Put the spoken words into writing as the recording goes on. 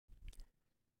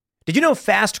Did you know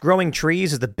Fast Growing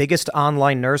Trees is the biggest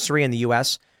online nursery in the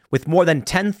U.S. with more than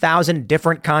 10,000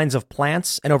 different kinds of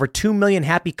plants and over 2 million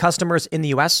happy customers in the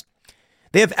U.S.?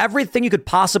 They have everything you could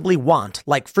possibly want,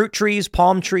 like fruit trees,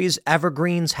 palm trees,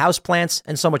 evergreens, houseplants,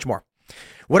 and so much more.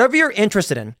 Whatever you're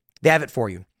interested in, they have it for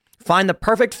you. Find the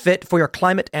perfect fit for your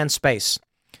climate and space.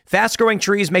 Fast Growing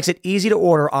Trees makes it easy to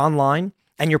order online,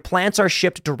 and your plants are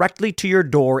shipped directly to your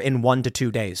door in 1 to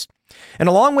 2 days. And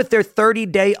along with their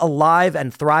 30-day Alive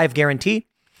and Thrive guarantee,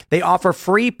 they offer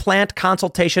free plant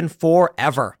consultation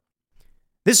forever.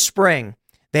 This spring,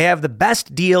 they have the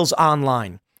best deals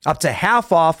online, up to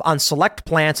half off on select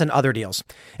plants and other deals.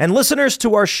 And listeners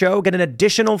to our show get an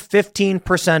additional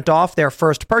 15% off their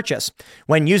first purchase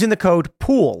when using the code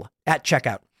POOL at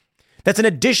checkout. That's an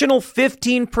additional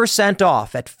 15%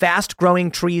 off at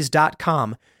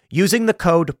fastgrowingtrees.com using the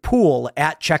code POOL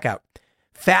at checkout.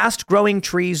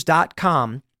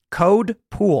 fastgrowingtrees.com, code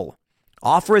POOL.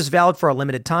 Offer is valid for a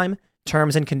limited time.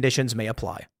 Terms and conditions may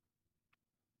apply.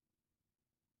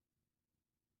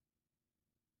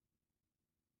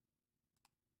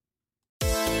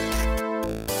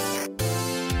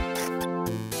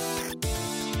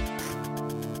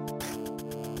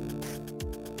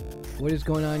 What is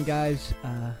going on, guys?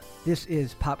 This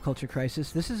is Pop Culture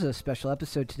Crisis. This is a special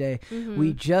episode today.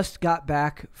 We just got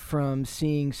back from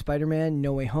seeing Spiderman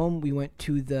No Way Home. We went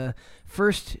to the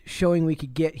first showing we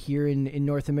could get here in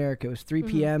North America. It was 3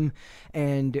 p.m.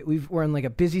 and we're on like a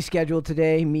busy schedule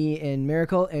today, me and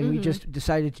Miracle, and we just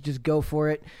decided to just go for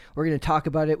it. We're going to talk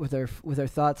about it with our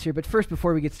thoughts here. But first,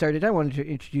 before we get started, I wanted to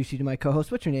introduce you to my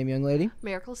co-host. What's your name, young lady?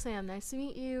 Miracle Sam. Nice to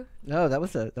meet you. Oh, that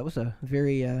was a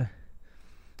very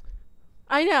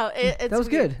I know. That was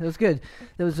good. That was good.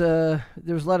 There was a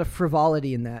lot of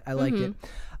frivolity in that. I liked it.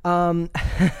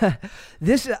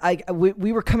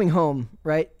 We were coming home,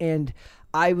 right? And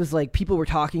I was like, people were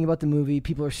talking about the movie.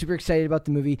 People were super excited about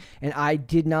the movie. And I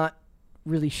did not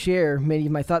really share many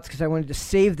of my thoughts because I wanted to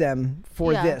save them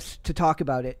for this, to talk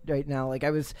about it right now. Like,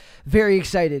 I was very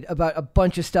excited about a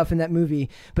bunch of stuff in that movie,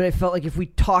 but I felt like if we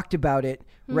talked about it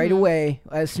right away,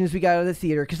 as soon as we got out of the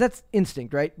theater, because that's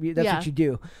instinct, right? That's what you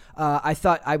do. I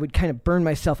thought I would kind of burn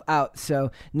myself out.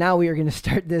 So now we are going to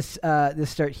start this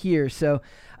start here. So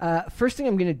first thing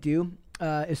I'm going to do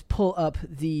is pull up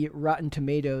the Rotten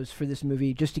Tomatoes for this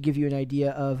movie, just to give you an idea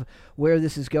of where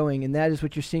this is going. And that is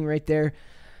what you're seeing right there.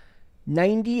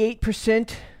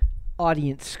 98%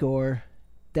 audience score.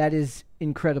 That is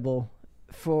incredible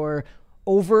for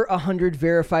over 100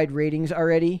 verified ratings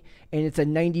already, and it's a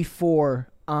 94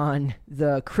 on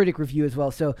the critic review as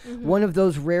well. So one of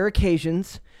those rare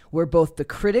occasions where both the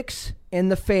critics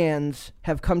and the fans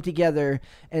have come together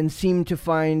and seem to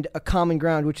find a common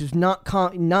ground, which is not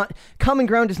common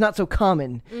ground is not so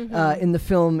common in the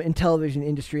film and television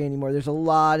industry anymore. There's a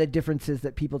lot of differences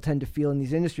that people tend to feel in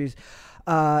these industries.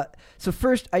 So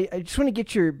first, I just want to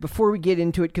get before we get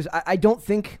into it, because I don't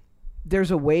think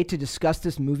there's a way to discuss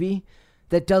this movie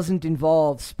that doesn't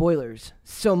involve spoilers.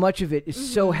 So much of it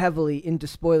is so heavily into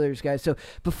spoilers, guys. So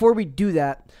before we do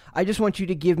that, I just want you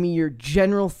to give me your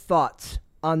general thoughts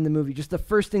on the movie. Just the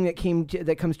first thing that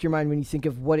comes to your mind when you think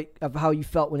of how you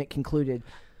felt when it concluded.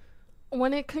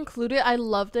 When it concluded, I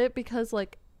loved it because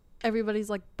like everybody's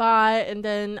like bye, and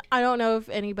then I don't know if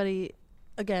anybody,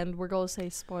 again, we're going to say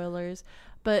spoilers,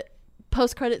 but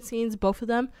post-credit scenes, both of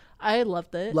them, I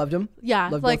loved it. Loved them? Yeah.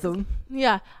 Loved both of them?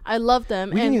 Yeah, I loved them.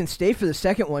 We didn't even stay for the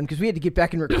second one because we had to get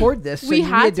back and record this. We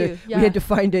had to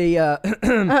find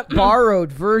a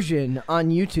borrowed version on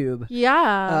YouTube.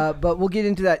 Yeah. But we'll get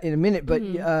into that in a minute. But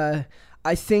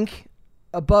I think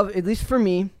at least for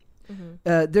me,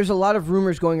 there's a lot of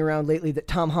rumors going around lately that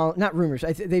Tom Holland, not rumors,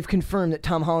 they've confirmed that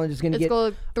Tom Holland is going to get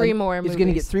 3 more movies. Is going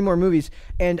to get 3 more movies.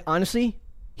 And honestly,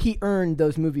 he earned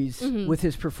those movies with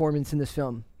his performance in this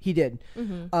film. He did.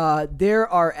 There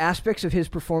are aspects of his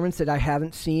performance that I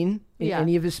haven't seen in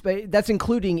any of his. That's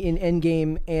including in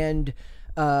Endgame and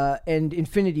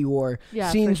Infinity War.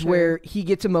 Yeah, scenes where he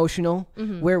gets emotional.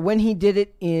 Where when he did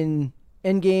it in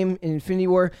Endgame and Infinity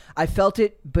War, I felt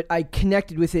it, but I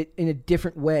connected with it in a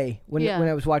different way when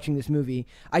I was watching this movie.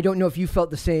 I don't know if you felt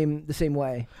the same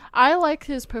way. I like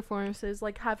his performances.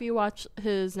 Like, have you watched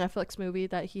his Netflix movie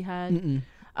that he had?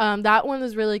 That one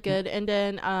was really good. And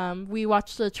then we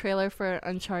watched the trailer for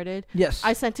Uncharted. Yes.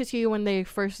 I sent it to you when they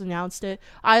first announced it.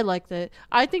 I liked it.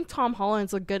 I think Tom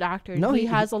Holland's a good actor. No, he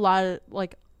has a lot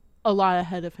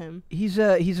ahead of him. He's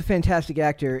a fantastic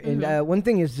actor. And one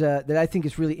thing is that I think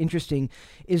is really interesting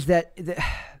is that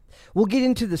we'll get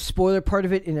into the spoiler part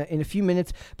of it in a few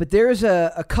minutes, but there's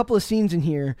a couple of scenes in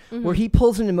here where he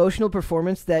pulls an emotional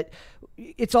performance that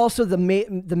it's also the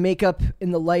makeup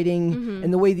and the lighting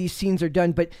and the way these scenes are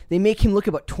done, but they make him look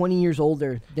about 20 years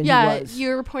older than he was. Yeah,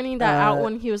 you were pointing that out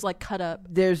when he was like cut up.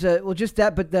 There's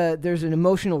there's an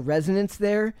emotional resonance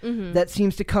there that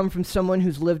seems to come from someone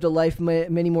who's lived a life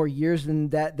many more years than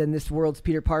this world's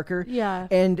Peter Parker. Yeah.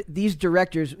 And these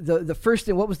directors, the first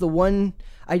thing, what was the one,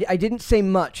 I didn't say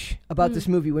much about this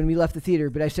movie when we left the theater,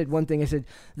 but I said one thing. I said,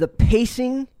 the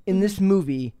pacing in this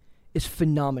movie is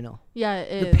phenomenal. Yeah,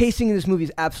 it is. The pacing in this movie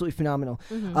is absolutely phenomenal.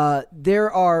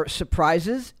 There are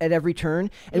surprises at every turn,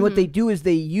 and what they do is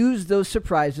they use those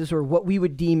surprises, or what we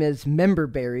would deem as member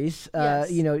berries,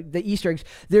 the Easter eggs.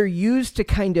 They're used to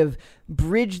kind of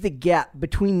bridge the gap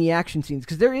between the action scenes,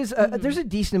 because there's a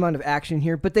decent amount of action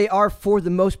here, but they are, for the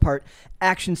most part,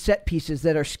 action set pieces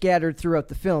that are scattered throughout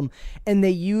the film, and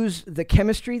they use the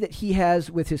chemistry that he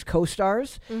has with his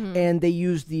co-stars, and they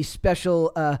use the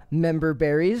special member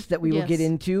berries that we will get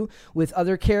into with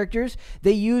other characters.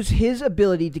 They use his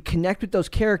ability to connect with those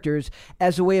characters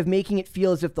as a way of making it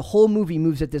feel as if the whole movie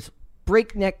moves at this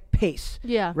breakneck pace.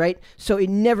 Yeah. Right? So it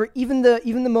never, even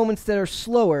the moments that are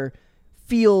slower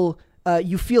feel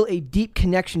you feel a deep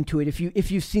connection to it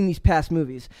if you've seen these past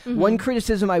movies. One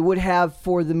criticism I would have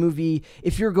for the movie,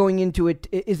 if you're going into it,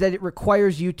 is that it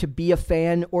requires you to be a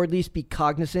fan, or at least be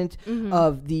cognizant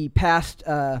of the past.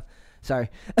 Sorry,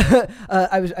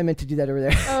 I meant to do that over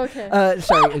there. Oh, okay.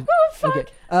 Sorry. Fuck.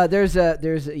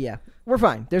 Okay. Yeah. We're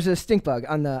fine. There's a stink bug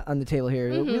on the table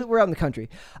here. We're out in the country.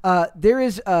 There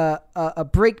is a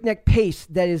breakneck pace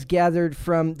that is gathered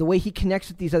from the way he connects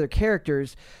with these other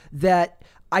characters that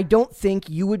I don't think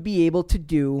you would be able to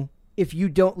do if you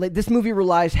don't. This movie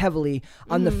relies heavily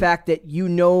on the fact that you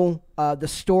know the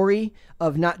story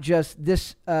of not just the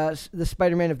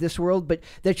Spider-Man of this world, but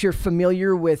that you're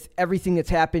familiar with everything that's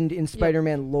happened in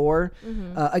Spider-Man lore.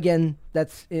 Again,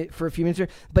 that's it for a few minutes here,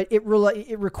 but it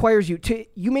requires you to.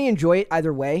 You may enjoy it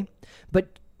either way,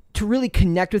 but to really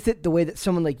connect with it the way that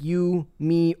someone like you,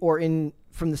 me, or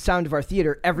from the sound of our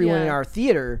theater, everyone in our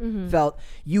theater felt,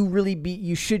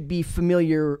 you should be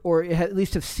familiar, or at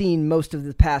least have seen most of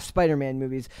the past Spider-Man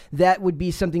movies. That would be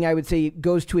something I would say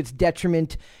goes to its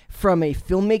detriment from a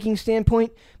filmmaking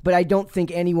standpoint, but I don't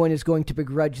think anyone is going to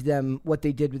begrudge them what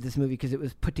they did with this movie, because it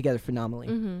was put together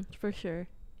phenomenally. For sure.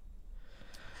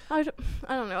 I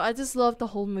don't know. I just loved the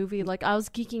whole movie. Like, I was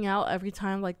geeking out every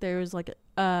time, like, there was,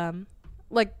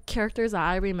 like characters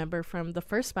I remember from the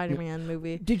first Spider-Man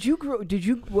movie.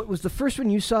 What was the first one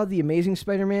you saw, The Amazing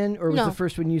Spider-Man, or was the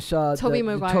first one you saw Tobey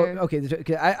Maguire?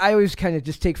 Okay, I always kind of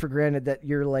just take for granted that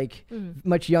you're like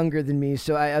much younger than me,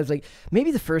 so I was like,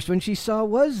 maybe the first one she saw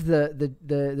was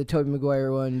the Tobey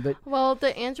Maguire one, but well,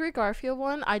 the Andrew Garfield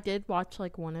one, I did watch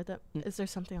like one of them. Is there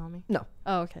something on me? No.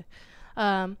 Oh, okay.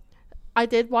 I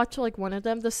did watch like one of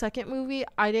them. The second movie,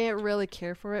 I didn't really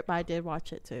care for it, but I did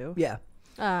watch it too.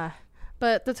 Yeah.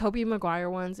 But the Tobey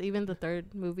Maguire ones, even the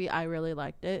third movie, I really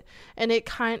liked it. And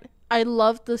I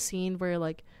loved the scene where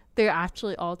like they're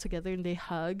actually all together and they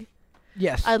hug.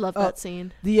 Yes. I love that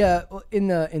scene. We're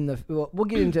gonna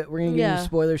get into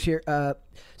spoilers here.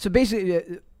 So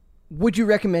basically, would you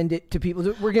recommend it to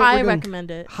people? I recommend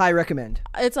it. High recommend.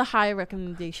 It's a high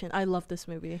recommendation. I love this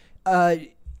movie. Are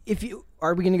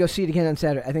we gonna go see it again on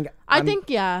Saturday? I think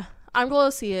yeah. I'm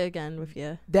going to see it again with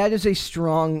you. That is a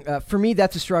strong, for me,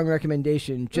 that's a strong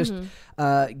recommendation. Just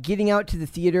getting out to the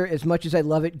theater, as much as I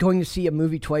love it, going to see a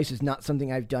movie twice is not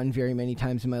something I've done very many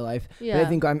times in my life. Yeah. But I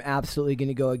think I'm absolutely going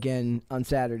to go again on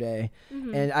Saturday.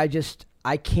 And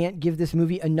I can't give this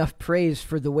movie enough praise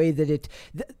for the way that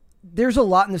there's a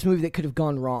lot in this movie that could have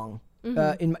gone wrong.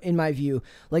 In my view,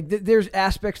 like there's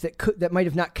aspects that might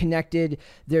have not connected.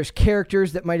 There's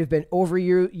characters that might have been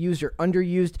overused or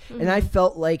underused, and I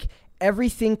felt like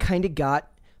everything kind of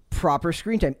got proper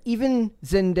screen time. Even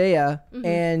Zendaya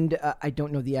and I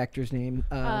don't know the actor's name.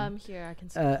 Here I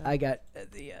can see. I got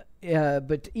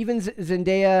but even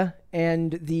Zendaya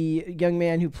and the young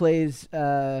man who plays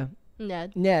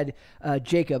Ned,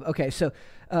 Jacob. Okay, so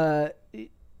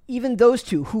even those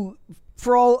two, who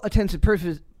for all intents and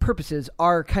purposes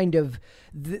are kind of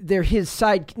they're his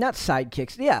not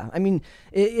sidekicks. Yeah, I mean,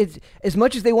 it's as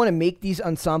much as they want to make these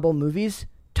ensemble movies,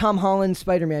 Tom Holland's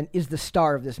Spider-Man is the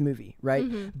star of this movie, right?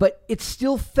 But it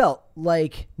still felt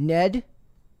like Ned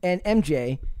and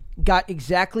MJ got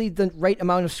exactly the right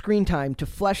amount of screen time to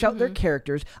flesh out their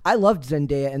characters. I loved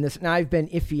Zendaya in this, and I've been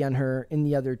iffy on her in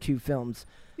the other two films.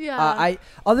 Yeah. I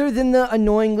other than the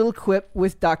annoying little quip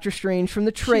with Doctor Strange from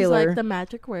the trailer. She's like, the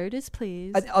magic word is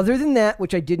please. Other than that,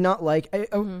 which I did not like,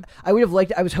 I would have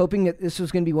liked. I was hoping that this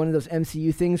was going to be one of those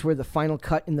MCU things where the final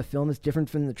cut in the film is different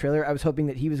from the trailer. I was hoping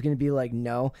that he was going to be like,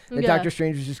 no, that Doctor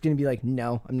Strange was just going to be like,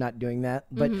 no, I'm not doing that.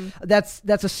 But that's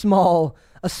a small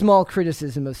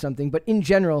criticism of something. But in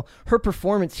general, her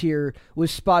performance here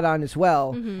was spot on as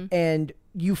well, and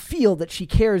you feel that she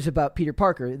cares about Peter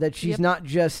Parker, that she's not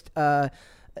just.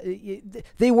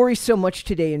 They worry so much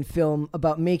today in film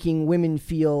about making women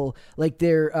feel like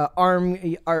they're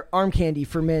arm candy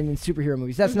for men in superhero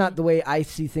movies. That's not the way I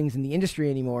see things in the industry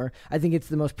anymore. I think it's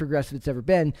the most progressive it's ever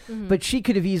been. But she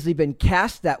could have easily been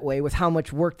cast that way with how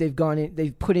much work they've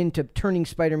put into turning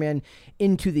Spider-Man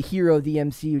into the hero the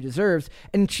MCU deserves,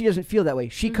 and she doesn't feel that way.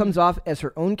 She comes off as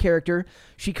her own character.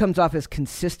 She comes off as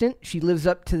consistent. She lives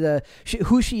up to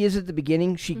who she is at the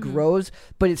beginning. She grows,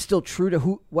 but it's still true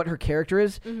to what her character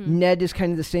is. Ned is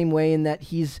kind of the same way in that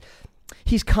he's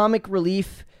comic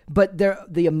relief, but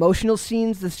the emotional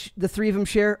scenes the three of them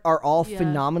share are all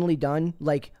phenomenally done.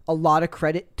 Like, a lot of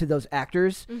credit to those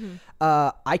actors.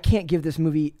 I can't give this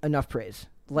movie enough praise.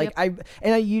 Like,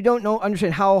 you don't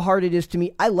understand how hard it is to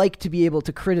me. I like to be able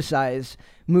to criticize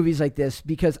movies like this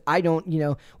because I don't,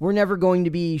 we're never going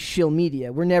to be shill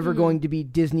media. We're never going to be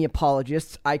Disney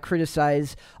apologists. I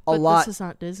criticize a lot. This is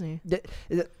not Disney.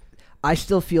 I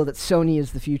still feel that Sony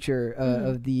is the future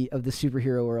of the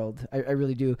superhero world. I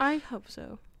really do. I hope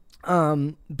so.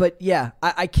 But yeah,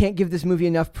 I can't give this movie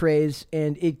enough praise,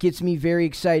 and it gets me very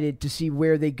excited to see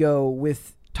where they go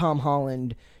with Tom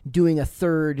Holland doing a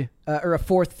third or a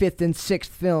fourth, fifth, and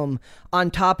sixth film on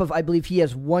top of, I believe he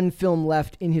has one film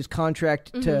left in his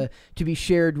contract to be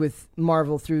shared with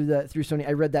Marvel through Sony.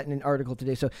 I read that in an article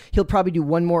today. So he'll probably do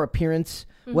one more appearance,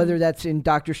 whether that's in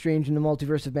Doctor Strange in the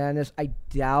Multiverse of Madness. I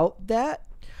doubt that,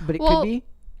 but it could be.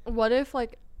 What if,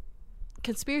 like,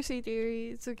 conspiracy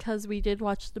theories, because we did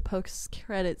watch the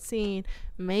post-credit scene,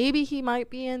 maybe he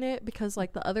might be in it because,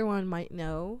 like, the other one might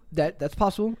know. That's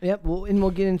possible. Yep.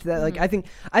 We'll get into that. Like, I think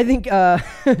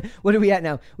what are we at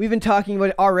now? We've been talking about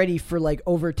it already for like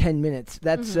over 10 minutes.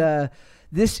 That's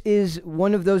this is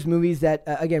one of those movies that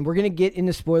again, we're going to get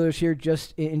into spoilers here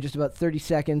just in just about 30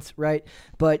 seconds, right?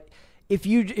 But if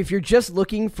you're just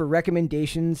looking for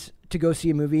recommendations to go see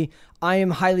a movie, I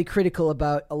am highly critical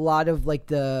about a lot of like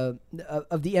the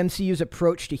MCU's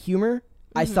approach to humor.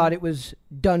 I thought it was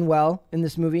done well in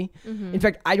this movie. In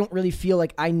fact, I don't really feel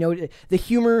like I know the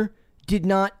humor did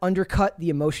not undercut the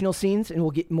emotional scenes, and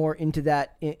we'll get more into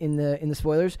that in the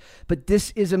spoilers. But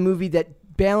this is a movie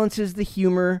that balances the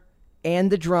humor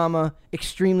and the drama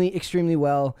extremely, extremely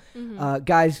well.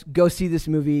 Guys, go see this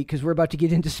movie because we're about to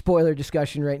get into spoiler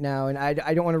discussion right now, and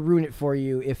I don't want to ruin it for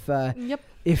you.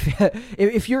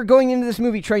 If you're going into this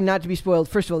movie trying not to be spoiled,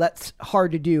 first of all, that's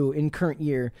hard to do in current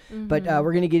year, but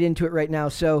we're going to get into it right now.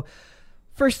 So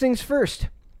first things first,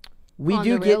 we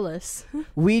do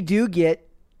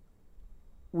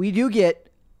get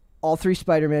all three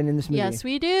Spider-Men in this movie. Yes,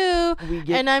 we do.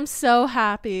 And I'm so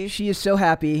happy. She is so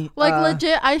happy. Like,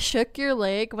 legit, I shook your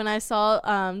leg when I saw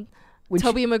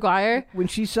Tobey Maguire. When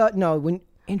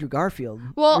Andrew Garfield.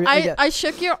 Well, I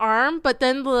shook your arm, but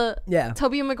then the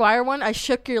Tobey Maguire one, I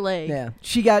shook your leg. Yeah.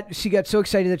 She got so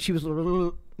excited that she was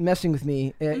messing with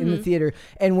me in the theater.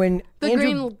 And when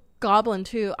Green Goblin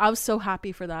too, I was so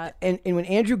happy for that. And when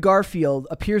Andrew Garfield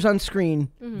appears on screen,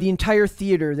 the entire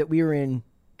theater that we were in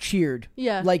cheered.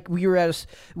 Yeah. Like we were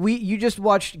you just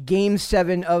watched Game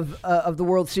 7 of the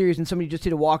World Series and somebody just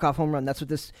hit a walk-off home run. That's what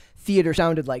this theater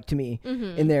sounded like to me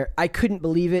in there. I couldn't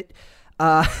believe it.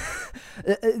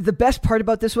 The best part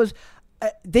about this was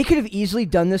they could have easily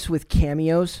done this with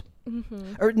cameos.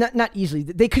 Or not easily.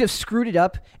 They could have screwed it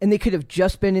up and they could have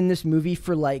just been in this movie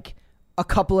for like a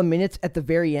couple of minutes at the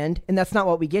very end, and that's not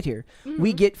what we get here.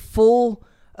 We get full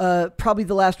probably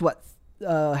the last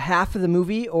half of the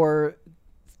movie or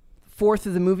fourth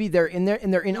of the movie. They're in there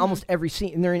and they're in almost every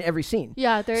scene, and they're in every scene.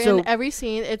 Yeah, they're in every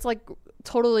scene. It's like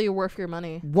totally worth your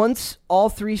money. Once all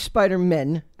three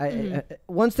Spider-Men,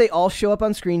 once they all show up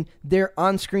on screen, they're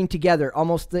on screen together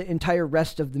almost the entire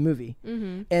rest of the movie.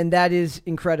 And that is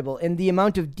incredible. And the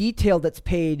amount of detail that's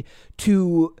paid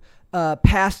to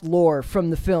past lore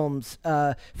from the films.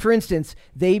 For instance,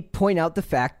 they point out the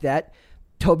fact that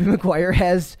Tobey Maguire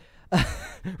has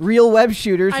real web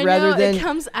shooters rather than it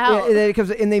comes out.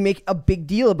 And they make a big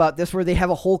deal about this where they have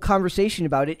a whole conversation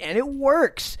about it, and it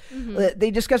works.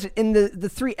 They discuss it, and the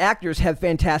three actors have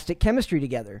fantastic chemistry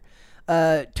together.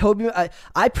 Toby,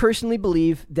 I personally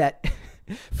believe that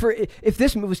if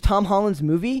this was Tom Holland's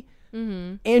movie,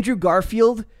 Andrew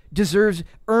Garfield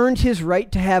earned his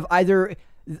right to have either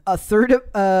a third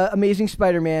Amazing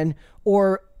Spider-Man,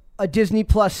 or a Disney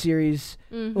Plus series.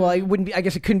 Well, it wouldn't be. I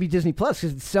guess it couldn't be Disney Plus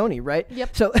because it's Sony, right?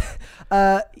 Yep. So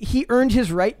he earned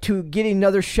his right to get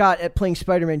another shot at playing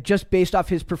Spider-Man just based off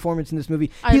his performance in this movie.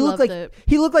 I He looked loved like it.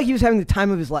 he looked like he was having the time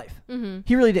of his life.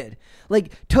 He really did.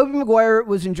 Like Tobey Maguire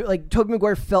Tobey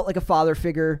Maguire felt like a father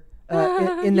figure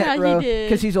in that Yeah, he row did.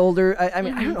 because he's older. I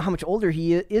mean, I don't know how much older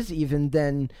he is even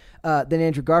than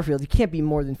Andrew Garfield. He can't be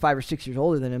more than 5 or 6 years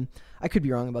older than him. I could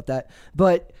be wrong about that,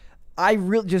 but I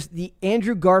really just the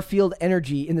Andrew Garfield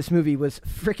energy in this movie was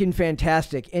freaking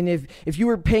fantastic. And if you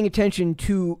were paying attention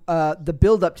to the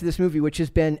build up to this movie, which has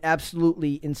been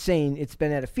absolutely insane, it's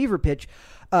been at a fever pitch.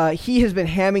 He has been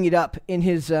hamming it up in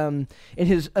his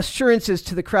assurances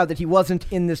to the crowd that he wasn't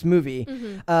in this movie,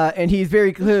 and he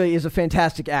very clearly is a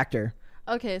fantastic actor.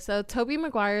 Okay, so Tobey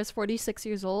Maguire is 46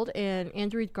 years old and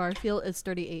Andrew Garfield is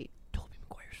 38. Tobey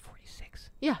Maguire's 46.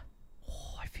 Yeah.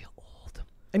 Oh, I feel old.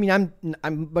 I mean,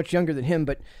 I'm much younger than him,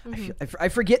 but I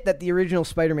forget that the original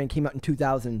Spider-Man came out in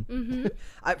 2000.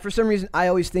 For some reason, I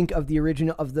always think of the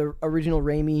original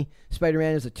Raimi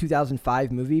Spider-Man as a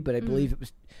 2005 movie, but I believe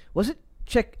it was it.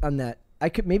 Check on that.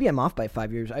 Maybe I'm off by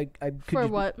 5 years. I could For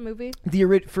what movie?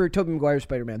 For Tobey Maguire's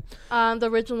Spider-Man. The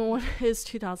original one is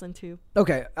 2002.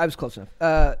 Okay, I was close enough.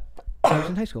 I was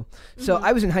in high school, so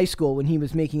I was in high school when he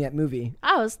was making that movie.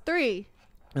 I was 3.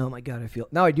 Oh my god,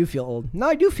 I do feel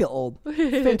old.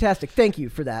 Fantastic. Thank you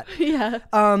for that. Yeah.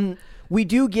 We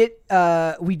do get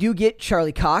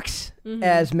Charlie Cox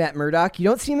as Matt Murdock. You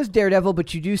don't see him as Daredevil,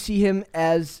 but you do see him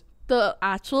as The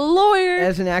actual lawyer.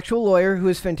 As an actual lawyer who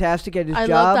is fantastic at his job.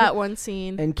 I love that one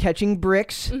scene. And catching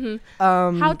bricks.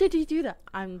 How did he do that?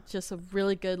 I'm just a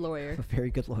really good lawyer. A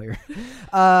very good lawyer.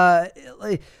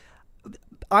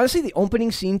 Honestly, the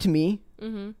opening scene to me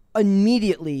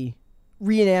immediately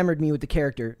re-enamored me with the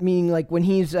character. Meaning, like when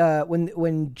he's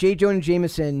when J. Jonah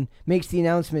Jameson makes the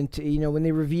announcement, when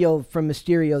they reveal from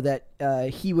Mysterio that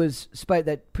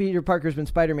that Peter Parker's been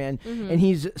Spider-Man, and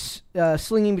he's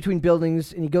slinging between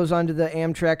buildings, and he goes onto the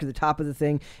Amtrak or the top of the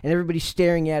thing, and everybody's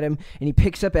staring at him, and he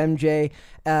picks up MJ.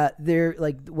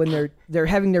 When they're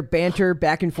having their banter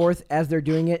back and forth as they're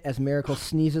doing it, as Miracle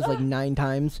sneezes like 9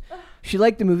 times. She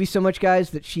liked the movie so much, guys,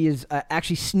 that she is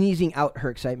actually sneezing out her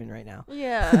excitement right now.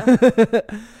 Yeah.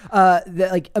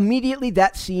 Immediately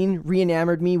that scene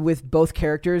re-enamored me with both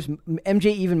characters. MJ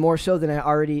even more so than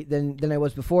I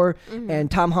was before, and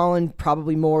Tom Holland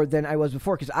probably more than I was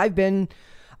before, because I've been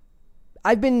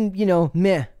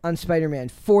meh on Spider-Man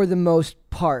for the most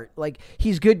part. Like,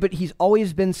 he's good, but he's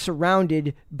always been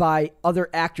surrounded by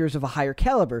other actors of a higher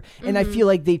caliber, and I feel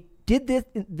like they did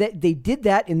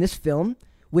that in this film.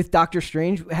 With Doctor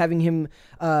Strange, having him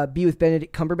be with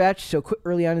Benedict Cumberbatch so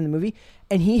early on in the movie.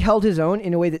 And he held his own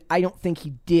in a way that I don't think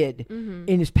he did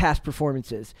in his past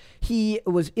performances. He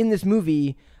was in this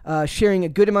movie sharing a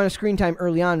good amount of screen time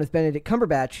early on with Benedict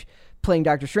Cumberbatch playing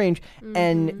Doctor Strange,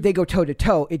 and they go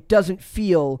toe-to-toe. It doesn't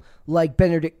feel like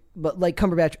like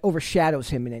Cumberbatch overshadows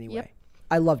him in any way.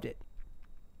 I loved it.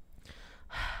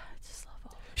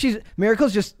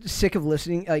 Miracle's just sick of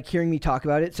listening, like hearing me talk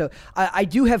about it. So I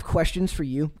do have questions for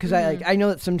you, because I know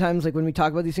that sometimes, like when we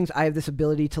talk about these things, I have this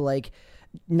ability to like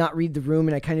not read the room,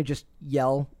 and I kind of just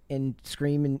yell and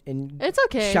scream and it's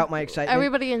okay. Shout my excitement.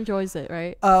 Everybody enjoys it,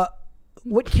 right?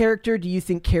 What character do you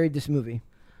think carried this movie?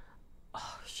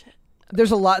 Oh shit! There's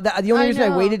a lot. The only reason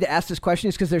I waited to ask this question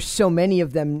is because there's so many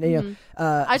of them.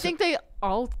 I think they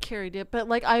all carried it, but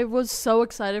like I was so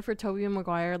excited for Tobey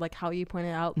Maguire, like how you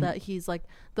pointed out that he's like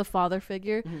the father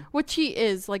figure, which he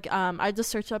is. Like I just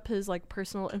searched up his like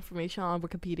personal information on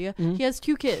Wikipedia. He has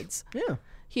 2 kids. Yeah.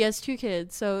 He has 2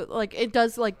 kids, so like it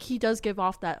does, like he does give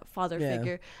off that father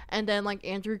figure. And then like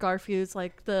Andrew Garfield's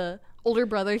like the older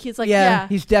brother. He's like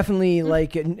he's definitely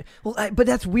like but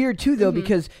that's weird too though,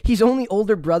 because he's only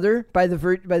older brother by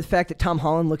the fact that Tom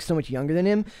Holland looks so much younger than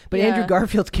him. But Andrew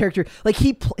Garfield's character, like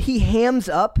he hams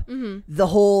up the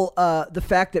whole the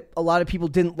fact that a lot of people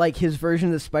didn't like his version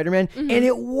of the Spider-Man, and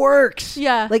it works.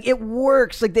 Like it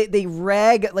works. Like they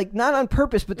rag, like not on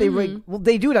purpose, but they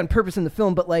they do it on purpose in the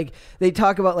film. But like they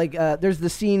talk about like there's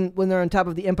the scene when they're on top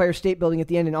of the Empire State Building at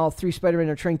the end, and all 3 Spider-Men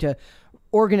are trying to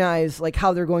organize like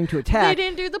how they're going to attack. They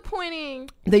didn't do the pointing.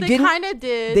 They kind of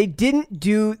did. They didn't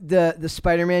do the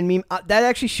Spider-Man meme. That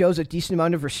actually shows a decent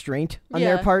amount of restraint on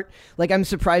their part. Like I'm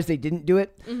surprised they didn't do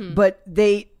it. But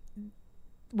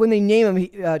when they name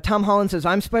him, Tom Holland says,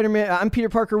 "I'm Spider-Man. I'm Peter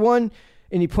Parker 1."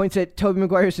 and he points at Tobey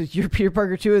Maguire and says, "You're Peter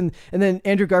Parker too," and then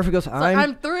Andrew Garfield goes,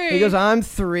 I'm 3. He goes, "I'm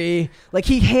 3." Like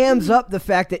he hams up the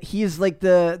fact that he's like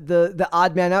the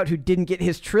odd man out who didn't get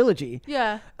his trilogy.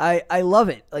 Yeah. I love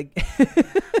it. Like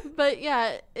But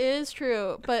yeah, it is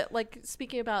true. But like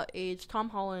speaking about age, Tom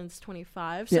Holland's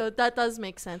 25, so that does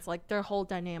make sense. Like their whole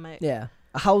dynamic. Yeah.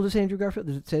 How old is Andrew Garfield?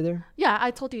 Does it say there? Yeah,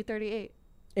 I told you 38.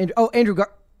 Andrew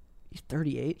he's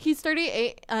 38. He's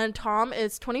 38, and Tom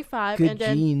is 25, Good and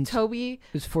then genes. Toby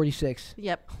is 46.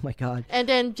 Yep. Oh my God. And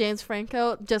then James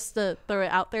Franco, just to throw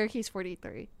it out there, he's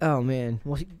 43. Oh man.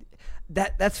 Well,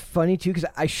 that's funny too, because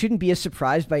I shouldn't be as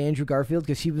surprised by Andrew Garfield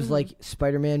because he was like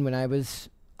Spider-Man when I was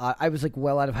like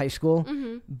well out of high school,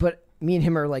 but me and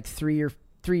him are like 3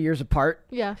 years apart.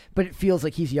 Yeah. But it feels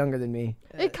like he's younger than me.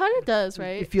 It kind of does,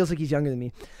 right? It feels like he's younger than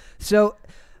me. So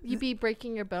You'd be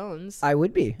breaking your bones. I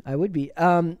would be.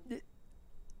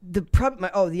 The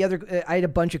problem. The other. I had a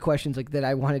bunch of questions like that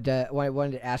I wanted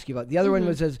to ask you about. The other one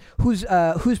was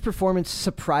whose performance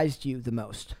surprised you the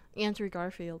most? Andrew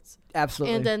Garfield's.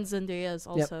 Absolutely. And then Zendaya's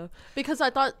also. Because I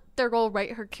thought they're going to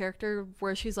write her character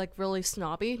where she's like really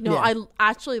snobby. No, I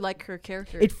actually like her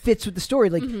character. It fits with the story.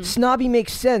 Like snobby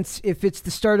makes sense if it's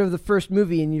the start of the first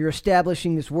movie and you're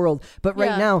establishing this world. But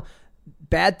right now,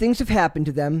 bad things have happened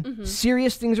to them.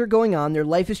 Serious things are going on. Their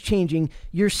life is changing.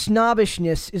 Your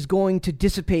snobbishness is going to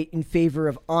dissipate in favor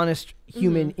of honest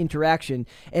human interaction.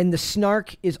 And the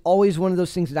snark is always one of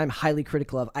those things that I'm highly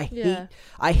critical of.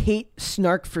 I hate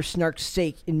snark for snark's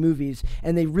sake in movies,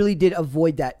 and they really did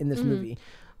avoid that in this movie.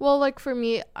 Well, like for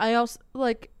me, I also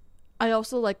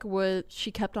like what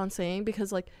she kept on saying,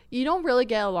 because like you don't really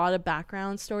get a lot of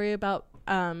background story about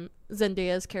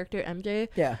Zendaya's character MJ.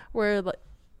 Yeah. Where like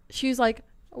she's like,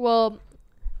 well,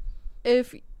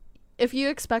 if you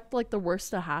expect like the worst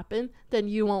to happen, then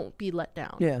you won't be let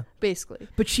down. Yeah. Basically.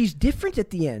 But she's different at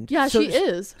the end. Yeah, she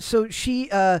is. So she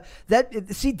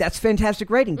that's fantastic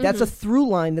writing. That's a through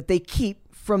line that they keep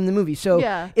from the movie. So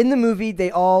in the movie,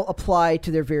 they all apply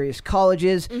to their various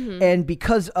colleges, and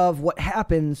because of what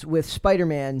happens with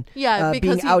Spider-Man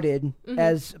being outed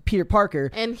as Peter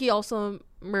Parker. And he also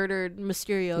murdered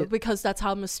Mysterio because that's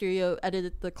how Mysterio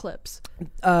edited the clips.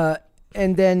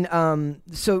 And then,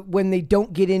 so when they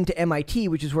don't get into MIT,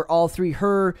 which is where all three,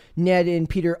 her, Ned, and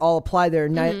Peter all apply there,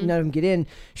 none of them get in.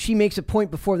 She makes a point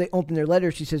before they open their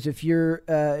letter. She says, if you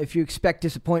expect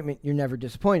disappointment, you're never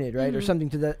disappointed, right? Or something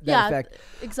to that effect.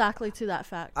 Exactly to that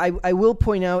fact. I will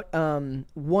point out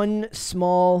one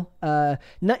small,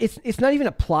 it's not even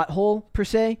a plot hole per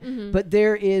se, but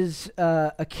there is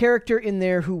a character in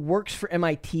there who works for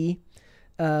MIT.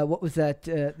 What was that?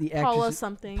 The actress Paula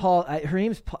something. Her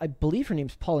name's. I believe her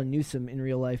name's Paula Newsome in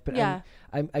real life, but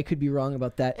I could be wrong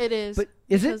about that. It is. But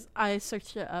is because I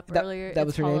searched it up earlier. That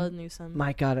was her Paula name. Newsome.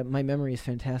 My God, my memory is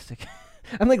fantastic.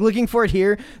 I'm like looking for it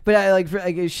here, but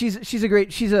she's a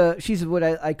great. She's what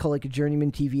I call like a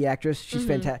journeyman TV actress. She's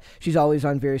fantastic. She's always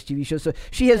on various TV shows. So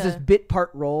she has this bit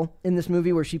part role in this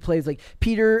movie where she plays like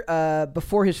Peter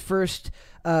before his first.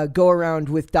 Go around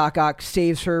with Doc Ock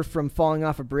saves her from falling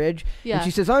off a bridge. Yeah. And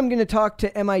she says, I'm going to talk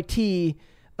to MIT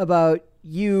about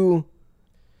you,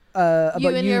 and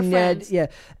your Ned. Friends. Yeah.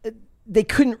 They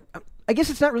couldn't, I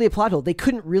guess it's not really a plot hole. They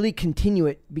couldn't really continue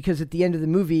it because at the end of the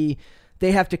movie,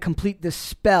 they have to complete this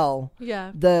spell.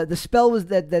 Yeah. The spell was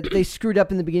that they screwed up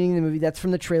in the beginning of the movie. That's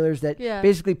from the trailers. That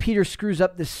basically Peter screws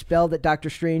up this spell that Doctor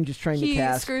Strange is trying to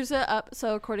cast. He screws it up.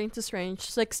 So according to Strange,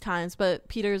 6 times, but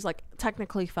Peter's like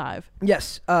technically 5.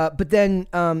 Yes. But then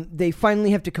they finally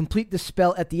have to complete the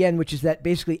spell at the end, which is that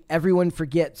basically everyone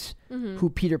forgets who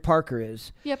Peter Parker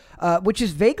is. Yep. Which is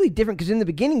vaguely different because in the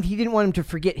beginning he didn't want him to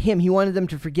forget him. He wanted them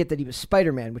to forget that he was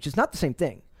Spider-Man, which is not the same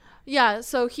thing. Yeah,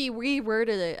 so he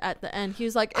reworded it at the end. He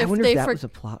was like, I wonder if that was a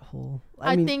plot hole.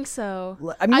 I think so.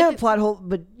 I mean, not a plot hole,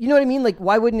 but you know what I mean? Like,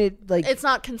 why wouldn't it, like... It's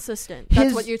not consistent.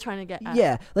 That's what you're trying to get at.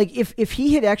 Yeah, like, if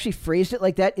he had actually phrased it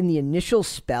like that in the initial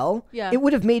spell, it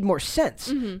would have made more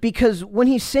sense. Because when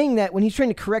he's saying that, when he's trying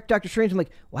to correct Doctor Strange, I'm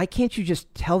like, why can't you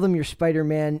just tell them you're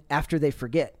Spider-Man after they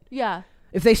forget? Yeah.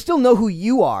 If they still know who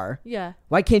you are, yeah,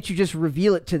 why can't you just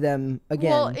reveal it to them again?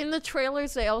 Well, in the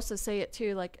trailers, they also say it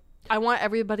too, like, I want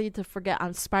everybody to forget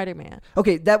I'm Spider-Man.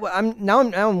 Okay,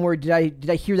 I'm worried. Did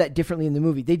I hear that differently in the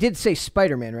movie? They did say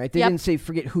Spider-Man, right? They didn't say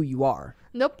forget who you are.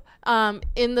 Nope.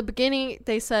 In the beginning,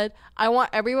 they said, I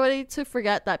want everybody to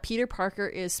forget that Peter Parker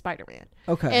is Spider-Man.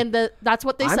 Okay. And that's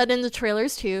what they said in the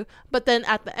trailers too. But then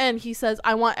at the end, he says,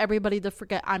 I want everybody to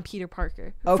forget I'm Peter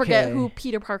Parker. Okay. Forget who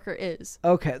Peter Parker is.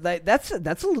 Okay. That's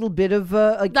a little bit of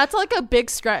like... That's like a big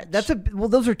stretch. Well,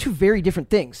 those are two very different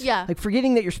things. Yeah. Like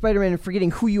forgetting that you're Spider-Man and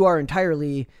forgetting who you are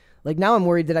entirely. Like now I'm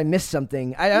worried that I missed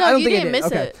something. I don't think I did.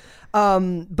 Miss it.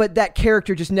 But that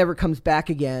character just never comes back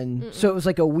again. So it was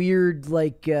like a weird,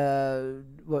 like,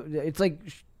 it's like,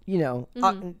 you know,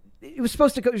 it was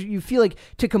supposed to go, you feel like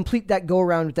to complete that go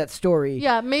around with that story.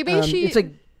 Yeah, maybe it's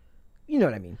like, you know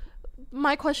what I mean?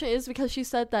 My question is because she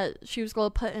said that she was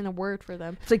going to put in a word for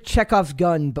them. It's like Chekhov's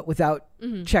gun, but without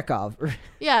Chekhov.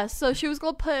 Yeah, so she was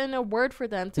going to put in a word for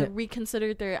them to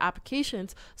reconsider their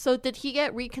applications. So did he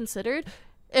get reconsidered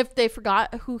if they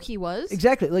forgot who he was?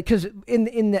 Exactly. Like, because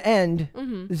in the end,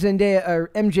 Zendaya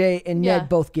or MJ and Ned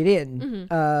both get in.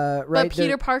 Right? But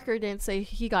Peter Parker didn't say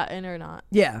he got in or not.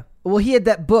 Yeah. Well, he had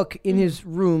that book in his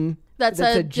room that's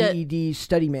a GED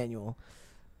study manual.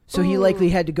 So he likely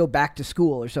had to go back to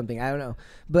school or something. I don't know.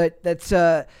 But that's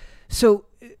so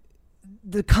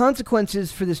the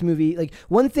consequences for this movie, like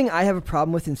one thing I have a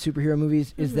problem with in superhero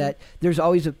movies is that there's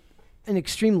always an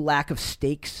extreme lack of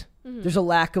stakes. There's a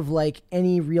lack of like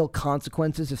any real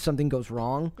consequences if something goes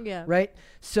wrong. Yeah. Right?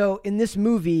 So in this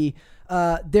movie,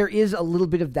 there is a little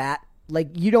bit of that. Like,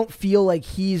 you don't feel like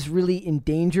he's really in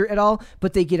danger at all,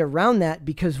 but they get around that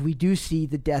because we do see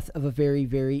the death of a very,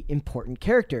 very important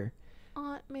character.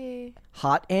 Aunt May.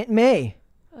 Hot Aunt May.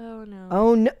 Oh, no.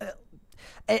 Oh, no.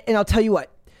 And I'll tell you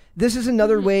what. This is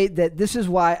another way that this is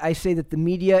why I say that the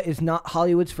media is not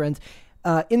Hollywood's friends.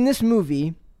 In this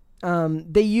movie,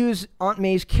 they use Aunt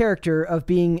May's character of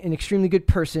being an extremely good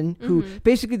person who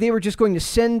basically they were just going to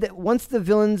send, once the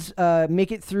villains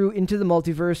make it through into the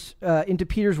multiverse, into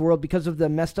Peter's world because of the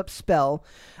messed up spell,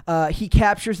 he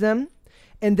captures them.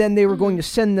 And then they were going to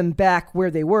send them back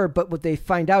where they were. But what they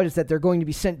find out is that they're going to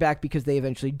be sent back because they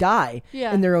eventually die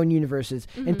in their own universes.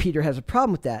 And Peter has a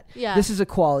problem with that. Yeah. This is a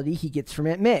quality he gets from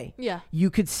Aunt May. Yeah. You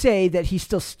could say that he's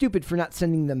still stupid for not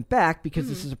sending them back because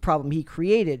this is a problem he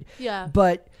created. Yeah.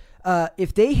 But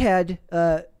if they had...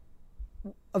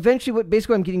 eventually, what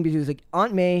I'm getting to do is like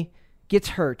Aunt May gets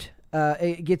hurt,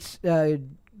 gets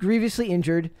grievously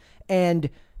injured,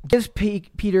 and gives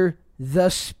Peter the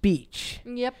speech.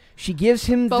 Yep. She gives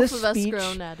him Both the of speech. us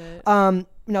grown at it.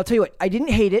 And I'll tell you what, I didn't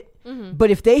hate it,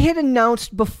 but if they had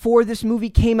announced before this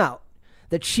movie came out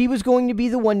that she was going to be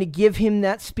the one to give him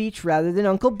that speech rather than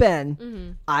Uncle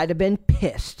Ben, I'd have been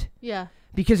pissed. Yeah.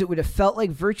 Because it would have felt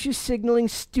like virtue signaling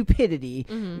stupidity,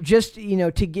 just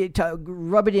to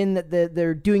rub it in that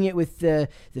they're doing it with the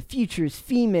future is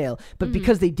female. But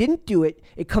because they didn't do it,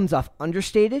 it comes off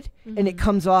understated and it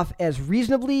comes off as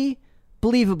reasonably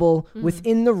believable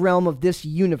within the realm of this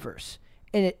universe.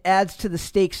 And it adds to the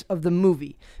stakes of the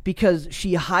movie because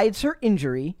she hides her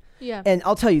injury. Yeah. And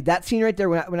I'll tell you, that scene right there,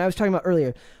 when I was talking about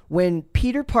earlier, when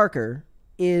Peter Parker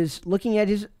is looking at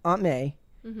his Aunt May,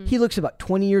 he looks about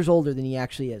 20 years older than he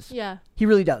actually is. Yeah. He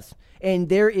really does. And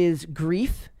there is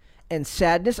grief and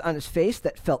sadness on his face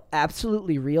that felt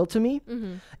absolutely real to me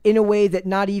in a way that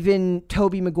not even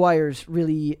Tobey Maguire's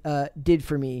really did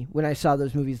for me when I saw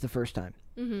those movies the first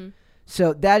time.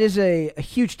 So that is a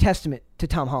huge testament to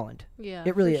Tom Holland. Yeah,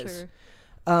 it really for is.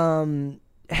 Sure.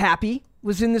 Happy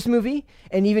was in this movie,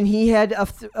 and even he had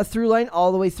a through line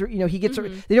all the way through. He gets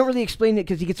they don't really explain it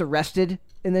because he gets arrested,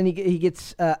 and then he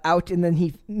gets out, and then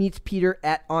he meets Peter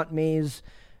at Aunt May's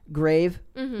grave,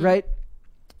 right?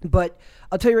 But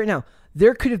I'll tell you right now,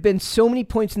 there could have been so many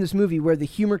points in this movie where the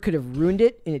humor could have ruined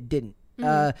it, and it didn't.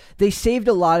 They saved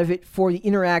a lot of it for the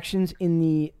interactions in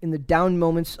the down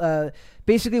moments.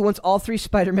 Basically, once all three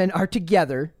Spider-Men are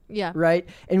together, right,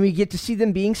 and we get to see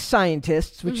them being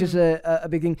scientists, which is a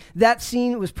big thing. That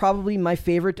scene was probably my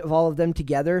favorite of all of them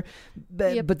together,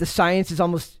 but the science is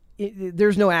almost...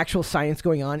 there's no actual science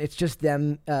going on. It's just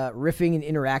them riffing and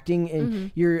interacting,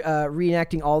 and you're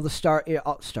reenacting all the Star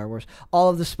Wars, all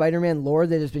of the Spider-Man lore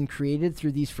that has been created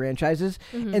through these franchises.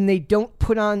 And they don't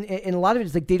put on, and a lot of it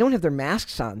is like they don't have their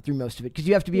masks on through most of it because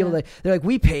you have to be able to. They're like,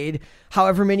 we paid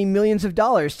however many millions of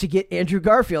dollars to get Andrew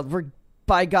Garfield.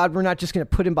 By God, we're not just going to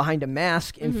put him behind a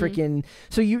mask and freaking...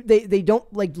 So they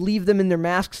don't like leave them in their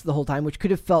masks the whole time, which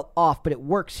could have felt off, but it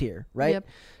works here, right? Yep.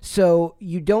 So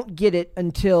you don't get it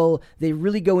until they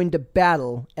really go into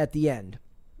battle at the end.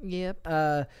 Yep.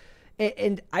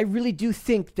 And I really do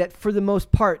think that for the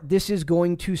most part, this is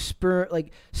going to spur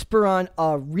on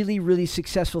a really, really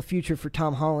successful future for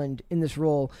Tom Holland in this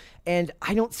role. And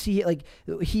I don't see it like...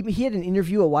 He had an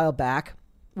interview a while back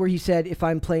where he said, if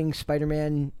I'm playing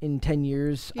Spider-Man in 10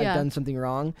 years, I've done something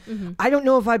wrong. I don't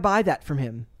know if I buy that from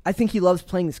him. I think he loves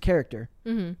playing this character.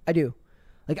 I do.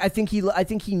 Like, I think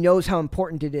he knows how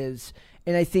important it is,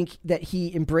 and I think that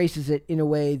he embraces it in a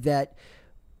way that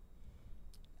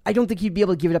I don't think he'd be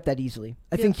able to give it up that easily.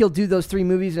 I think he'll do those 3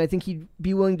 movies, and I think he'd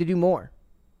be willing to do more.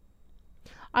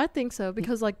 I think so,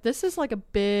 because, like, this is, like, a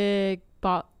big...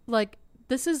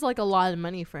 this is like a lot of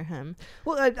money for him.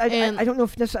 Well, I don't know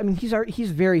if necessarily. I mean,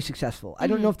 he's very successful. I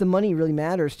don't know if the money really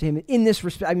matters to him in this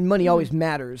respect. I mean, money always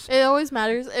matters. It always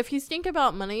matters. If he's thinking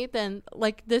about money, then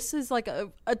like this is like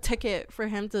a ticket for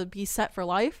him to be set for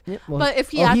life. Yeah, well, but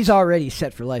if he's already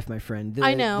set for life, my friend.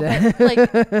 I know, but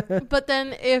like, but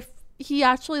then if he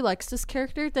actually likes this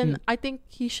character, then I think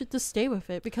he should just stay with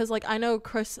it, because like I know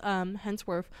Chris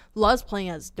Hemsworth loves playing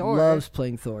as Thor. Loves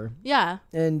playing Thor. Yeah.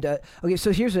 And okay,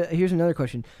 so here's another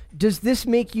question. Does this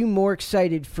make you more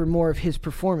excited for more of his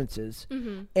performances?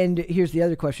 And here's the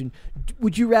other question.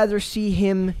 Would you rather see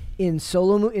him in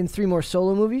 3 more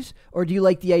solo movies, or do you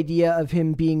like the idea of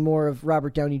him being more of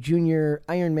Robert Downey Jr.,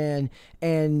 Iron Man,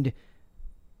 and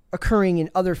occurring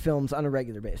in other films on a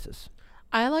regular basis?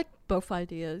 I like both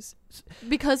ideas,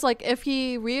 because like if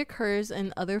he reoccurs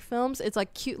in other films, it's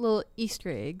like cute little Easter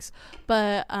eggs.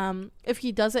 But if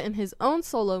he does it in his own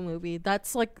solo movie,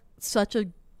 that's like such a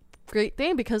great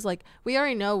thing, because like we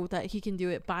already know that he can do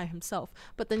it by himself.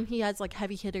 But then he has like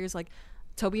heavy hitters like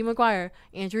Tobey Maguire,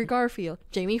 Andrew Garfield,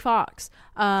 Jamie Foxx.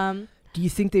 Do you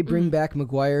think they bring back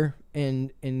Maguire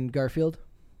and Garfield?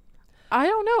 I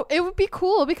don't know. It would be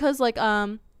cool because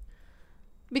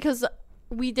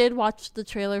we did watch the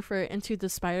trailer for Into the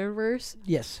Spider-Verse.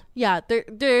 Yes. Yeah,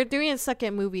 they're doing a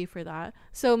second movie for that.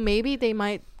 So maybe they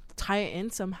might tie it in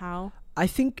somehow. I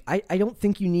don't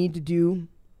think you need to do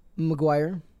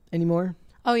Maguire anymore.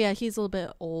 Oh yeah, he's a little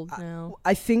bit old now.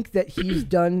 I think that he's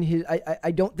done his.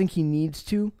 I don't think he needs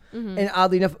to. And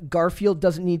oddly enough, Garfield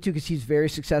doesn't need to, because he's very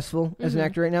successful as an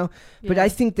actor right now. But I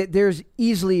think that there's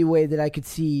easily a way that I could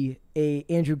see a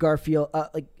Andrew Garfield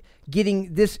like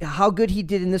getting this, how good he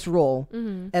did in this role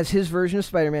as his version of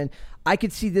Spider-Man. I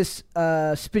could see this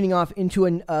spinning off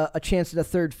into a chance at a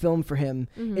third film for him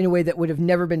in a way that would have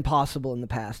never been possible in the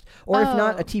past, or if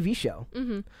not, a TV show.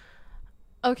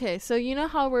 Okay, so you know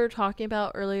how we were talking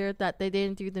about earlier that they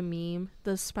didn't do the meme,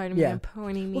 the Spider-Man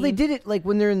pointing meme? Well, they did it like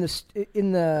when they're in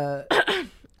the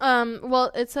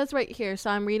well, it says right here.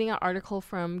 So I'm reading an article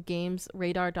from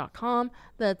GamesRadar.com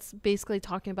that's basically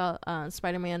talking about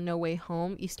Spider-Man No Way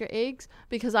Home Easter eggs,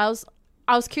 because I was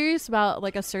curious about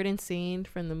like a certain scene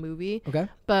from the movie. Okay.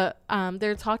 But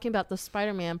they're talking about the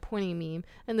Spider-Man pointing meme,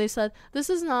 and they said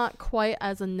this is not quite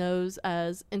as a nose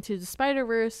as Into the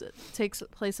Spider-Verse. It takes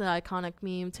place in an iconic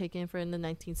meme taken from the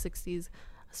 1960s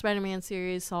Spider-Man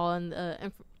series, saw in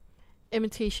the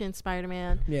imitation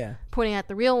Spider-Man. Yeah. Pointing at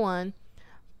the real one.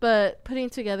 But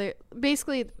putting together,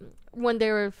 basically, when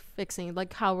they were fixing,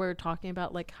 like how we're talking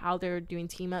about, like how they're doing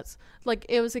team ups, like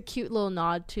it was a cute little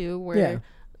nod too, where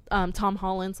Tom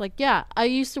Holland's like, yeah, I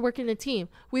used to work in a team.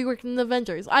 We worked in the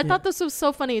Avengers. I thought this was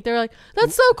so funny. They're like,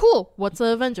 that's so cool. What's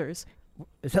the Avengers?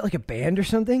 Is that like a band or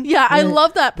something? Yeah, I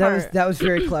love that part. That was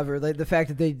very clever. Like the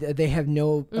fact that they have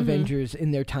no Avengers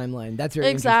in their timeline. That's very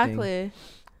interesting.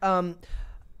 The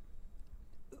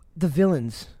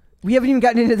villains. We haven't even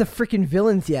gotten into the freaking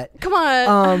villains yet. Come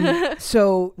on.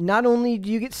 So not only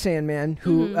do you get Sandman,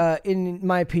 who, in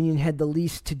my opinion, had the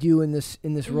least to do in this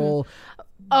role.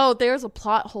 Oh, there's a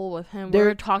plot hole with him. We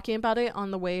were talking about it on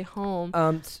the way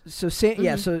home. So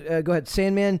go ahead.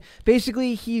 Sandman.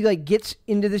 Basically, he like gets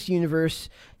into this universe,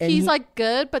 and he's like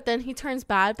good, but then he turns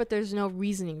bad. But there's no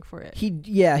reasoning for it. He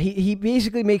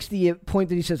basically makes the point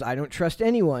that he says, "I don't trust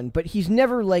anyone," but he's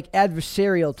never like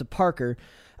adversarial to Parker.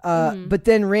 But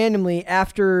then randomly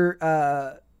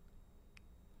after,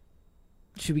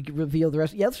 should we reveal the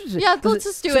rest? Yeah, let's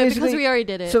just do it because we already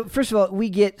did it. So first of all,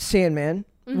 we get Sandman,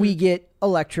 we get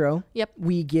Electro,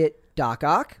 we get Doc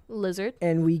Ock, Lizard,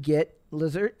 and we get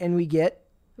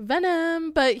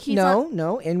Venom, but he's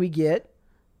and we get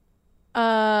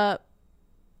the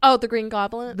Green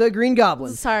Goblin. The Green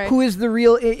Goblin. Sorry, who is the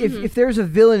real? If there's a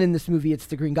villain in this movie, it's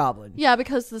the Green Goblin. Yeah,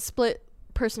 because the split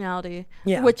personality,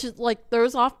 which is like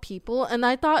throws off people, and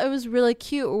I thought it was really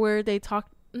cute where they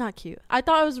talked. Not cute. I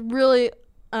thought it was really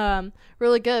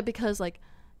really good, because like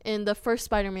in the first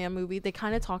Spider-Man movie they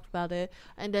kind of talked about it,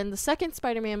 and then the second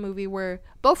Spider-Man movie where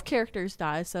both characters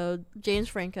die, so James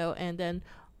Franco and then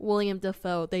William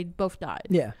Dafoe, they both died.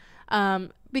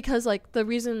 Because like the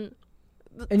reason,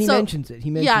 and he mentions it. He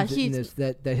mentions it in this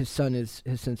that his son has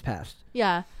since passed.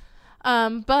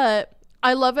 But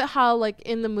I love it how, like,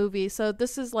 in the movie, so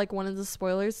this is, like, one of the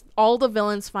spoilers, all the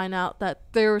villains find out that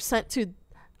they were sent to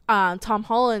Tom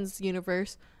Holland's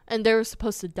universe, and they were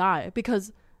supposed to die,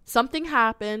 because something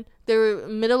happened, they were in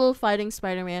the middle of fighting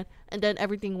Spider-Man, and then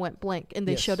everything went blank, and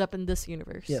they showed up in this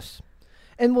universe. Yes.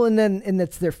 And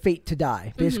that's their fate to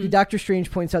die. Basically, Doctor Strange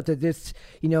points out that this,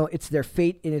 it's their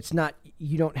fate, and it's not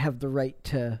you don't have the right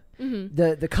to.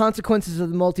 The consequences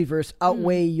of the multiverse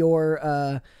outweigh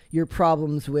your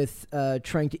problems with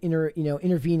trying to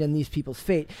intervene in these people's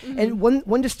fate. And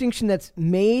one distinction that's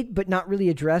made but not really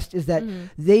addressed is that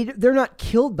they're not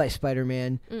killed by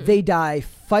Spider-Man. They die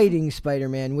fighting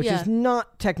Spider-Man, which is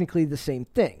not technically the same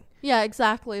thing. Yeah,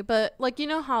 exactly. But like, you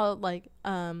know how like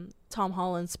Tom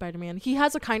Holland's Spider-Man, he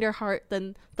has a kinder heart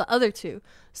than the other two.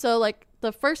 So like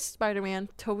the first Spider-Man,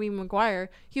 Tobey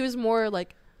Maguire, he was more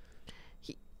like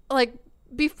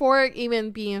before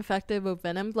even being infected with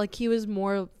Venom, like he was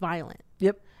more violent.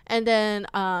 Yep. And then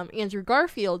Andrew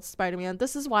Garfield's Spider-Man,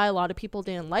 this is why a lot of people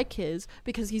didn't like his,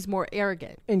 because he's more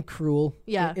arrogant. And cruel.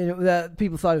 Yeah. And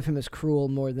people thought of him as cruel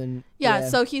more than... Yeah,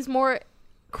 so he's more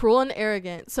cruel and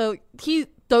arrogant. So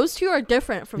those two are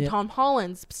different from Tom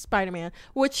Holland's Spider-Man,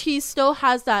 which he still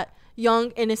has that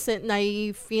young, innocent,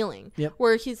 naive feeling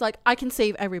where he's like, I can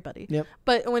save everybody.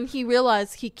 But when he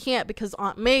realized he can't because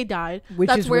Aunt May died, which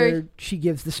that's is where she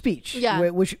gives the speech. Yeah.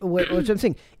 Which I'm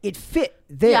saying, it fit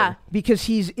there because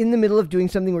he's in the middle of doing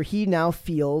something where he now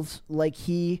feels like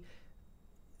he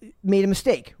made a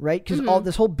mistake, right? Because all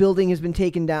this whole building has been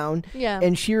taken down,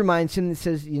 and she reminds him that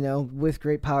says, with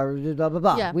great power, blah blah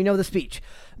blah. We know the speech,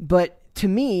 but to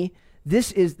me,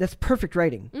 that's perfect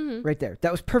writing right there.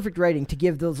 That was perfect writing to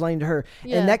give those lines to her,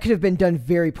 and that could have been done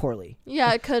very poorly.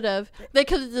 Yeah, it could have. They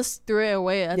could have just threw it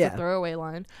away as a throwaway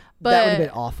line. But that would have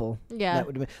been awful. Yeah, that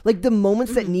would have been like the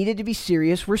moments that needed to be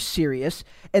serious were serious,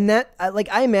 and that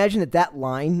I imagine that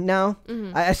line now.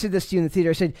 I said this to you in the theater.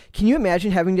 I said, "Can you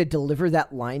imagine having to deliver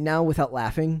that line now without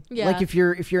laughing? Yeah. Like if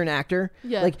you're an actor,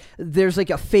 like there's like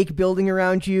a fake building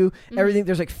around you, everything.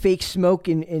 There's like fake smoke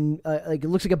and like it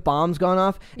looks like a bomb's gone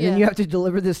off, and then you have to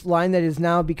deliver this line that has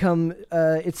now become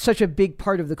it's such a big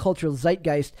part of the cultural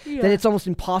zeitgeist that it's almost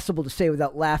impossible to say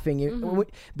without laughing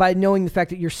by knowing the fact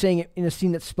that you're saying it in a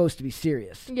scene that's supposed to be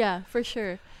serious." Yeah, for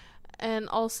sure. And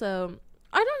also,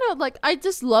 I don't know, like I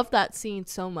just love that scene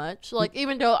so much. Like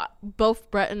even though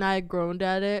both Brett and I groaned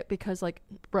at it because like,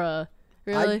 bruh,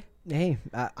 really?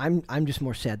 I'm just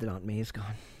more sad that Aunt May is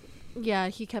gone. Yeah,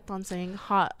 he kept on saying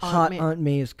hot Aunt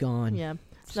May is gone. Yeah.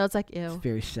 So it's like, ew. It's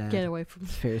very sad. Get away from me.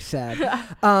 It's very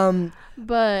sad.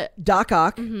 But Doc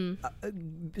Ock.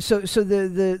 So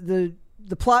the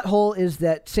plot hole is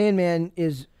that Sandman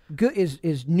is good,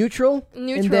 is neutral,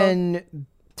 and then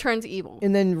turns evil,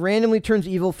 and then randomly turns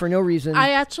evil for no reason.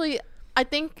 I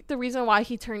think the reason why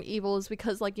he turned evil is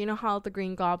because, like, you know how the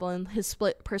Green Goblin, his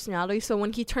split personality. So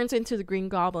when he turns into the Green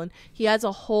Goblin, he has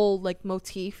a whole like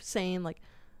motif saying like,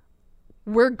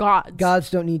 we're gods.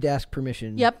 Gods don't need to ask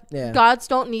permission. Yep. Yeah. Gods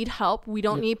don't need help. We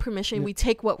don't need permission. We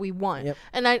take what we want. Yep.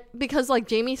 And because like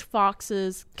Jamie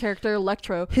Foxx's character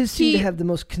Electro, his seemed to have the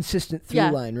most consistent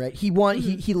through line, right? He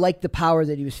liked the power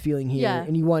that he was feeling here,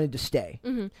 and he wanted to stay.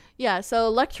 Yeah. So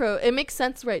Electro, it makes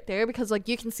sense right there because like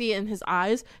you can see it in his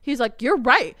eyes. He's like, you're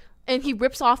right, and he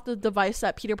rips off the device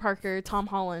that Peter Parker, Tom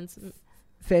Holland's.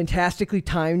 Fantastically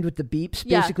timed with the beeps.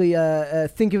 Basically,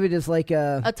 think of it as like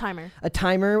a timer. A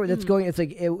timer that's going. It's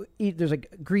like there's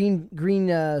like green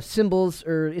symbols,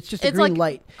 or it's just a green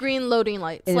light. Green loading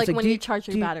lights, and like when you charge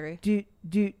your battery.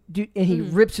 And he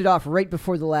rips it off right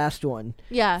before the last one.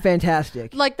 Yeah,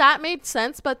 fantastic. Like that made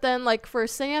sense, but then like for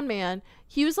Sandman,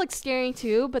 he was like scaring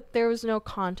too, but there was no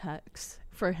context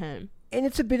for him. And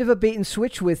it's a bit of a bait and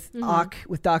switch with Doc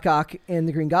Ock and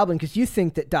the Green Goblin, because you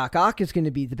think that Doc Ock is going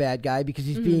to be the bad guy because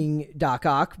he's being Doc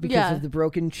Ock because of the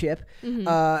broken chip,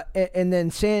 and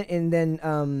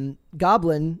then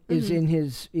Goblin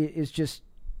is just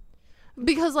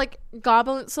because like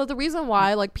Goblin. So the reason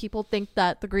why like people think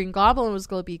that the Green Goblin was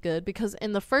going to be good because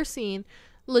in the first scene,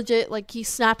 legit like he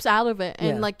snaps out of it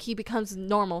and like he becomes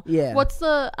normal. Yeah.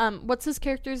 What's his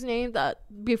character's name?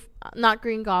 Not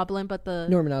Green Goblin, but the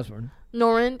Norman Osborn.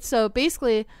 So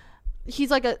basically he's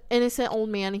like an innocent old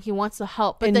man and he wants to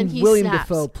help, but then he William snaps.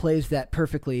 Dafoe plays that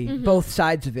perfectly, both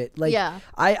sides of it. Like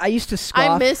I used to scoff.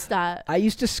 I miss that. I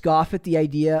used to scoff at the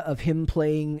idea of him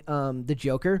playing the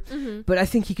Joker, but I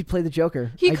think he could play the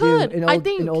Joker. He could. I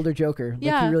think an older Joker.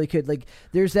 Like he really could. Like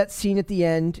there's that scene at the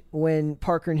end when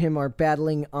Parker and him are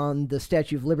battling on the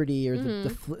Statue of Liberty, or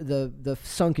the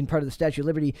sunken part of the Statue of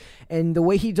Liberty, and the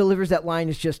way he delivers that line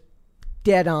is just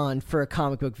dead on for a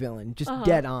comic book villain. Just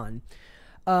dead on.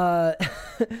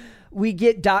 We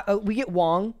get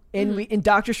Wong, and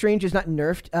Doctor Strange is not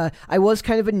nerfed. I was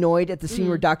kind of annoyed at the scene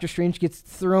where Doctor Strange gets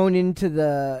thrown into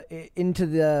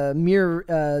the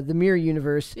mirror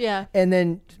universe. Yeah, and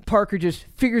then Parker just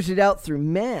figures it out through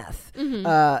math.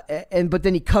 But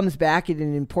then he comes back at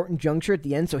an important juncture at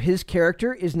the end, so his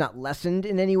character is not lessened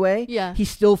in any way. Yeah, he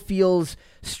still feels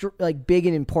like big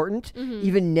and important.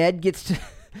 Even Ned gets to.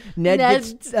 Ned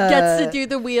gets to do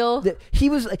the wheel. He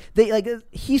was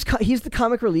he's the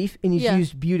comic relief, and he's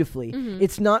used beautifully.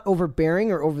 It's not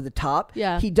overbearing or over the top.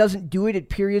 Yeah. He doesn't do it at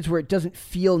periods where it doesn't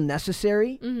feel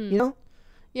necessary. You know?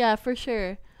 Yeah, for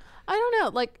sure. I don't know.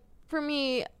 Like, for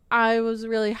me, I was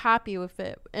really happy with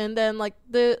it. And then, like,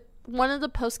 one of the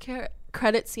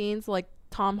post-credit scenes, like,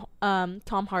 Tom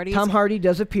Hardy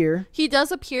does appear. He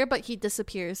does appear, but he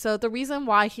disappears. So the reason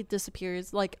why he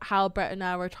disappears, like how Brett and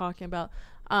I were talking about,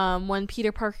 when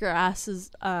Peter Parker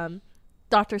asks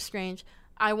Doctor Strange,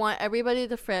 I want everybody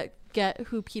to forget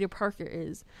who Peter Parker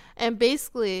is. And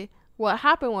basically what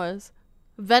happened was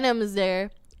Venom is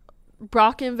there.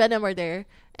 Brock and Venom are there.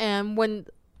 And when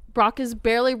Brock is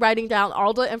barely writing down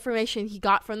all the information he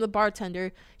got from the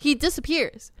bartender, he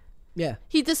disappears. Yeah.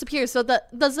 He disappears. So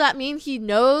does that mean he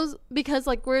knows? Because,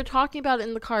 like, we're talking about it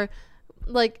in the car.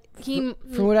 Like,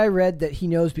 From what I read, that he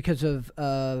knows because of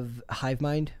hive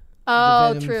mind.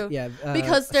 Oh, true. Yeah.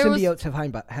 Because there symbiotes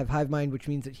have hive mind, which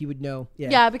means that he would know. Yeah.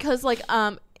 Yeah, because, like,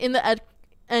 in the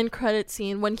end credit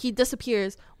scene, when he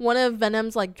disappears, one of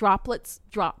Venom's, like, droplets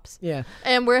drops. Yeah.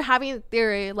 And we're having a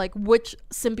theory, like, which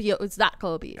symbiote is that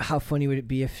going to be? How funny would it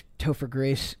be if Topher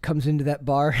Grace comes into that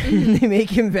bar and they make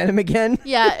him Venom again?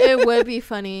 Yeah, it would be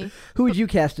funny. Who would you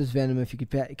cast as Venom if you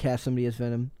could cast somebody as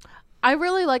Venom? I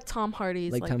really like Tom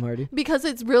Hardy's. Like Tom Hardy? Because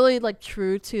it's really, like,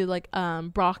 true to, like,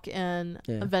 Brock and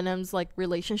Venom's, like,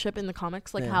 relationship in the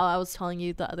comics. Like, how I was telling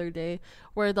you the other day,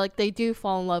 where, like, they do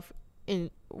fall in love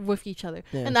with each other.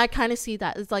 Yeah. And I kind of see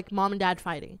that as, like, mom and dad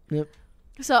fighting. Yep.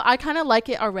 So I kind of like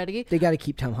it already. They got to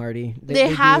keep Tom Hardy. They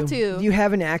have to. You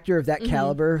have an actor of that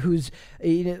caliber who's,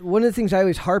 one of the things I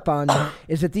always harp on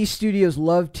is that these studios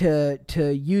love to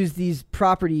use these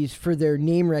properties for their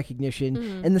name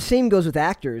recognition, and the same goes with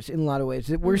actors in a lot of ways.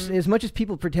 As much as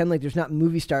people pretend like there's not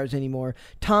movie stars anymore,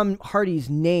 Tom Hardy's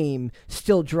name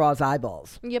still draws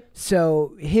eyeballs. Yep.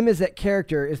 So him as that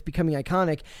character is becoming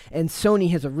iconic, and Sony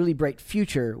has a really bright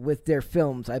future with their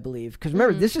films, I believe. Because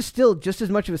remember, this is still just as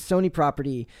much of a Sony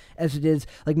property as it is,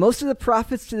 like, most of the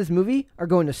profits to this movie are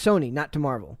going to Sony, not to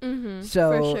Marvel.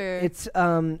 So for sure.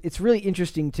 It's really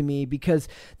interesting to me because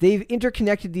they've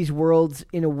interconnected these worlds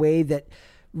in a way that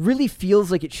really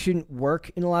feels like it shouldn't work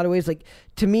in a lot of ways. Like,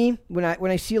 to me, when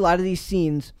I see a lot of these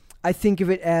scenes, I think of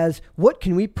it as, what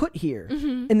can we put here?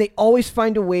 And they always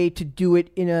find a way to do it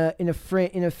in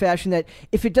a fashion that,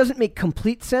 if it doesn't make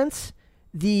complete sense,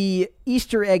 the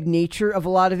Easter egg nature of a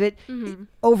lot of it, it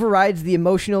overrides the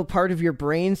emotional part of your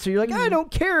brain. So you're like, I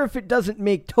don't care if it doesn't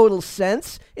make total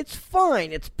sense. It's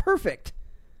fine. It's perfect.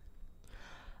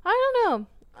 I don't know.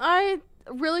 I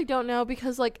really don't know,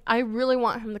 because, like, I really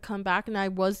want him to come back, and I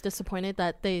was disappointed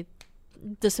that they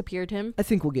disappeared him. I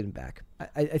think we'll get him back.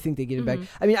 I think they get him back.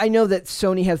 I mean, I know that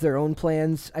Sony has their own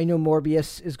plans. I know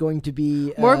Morbius is going to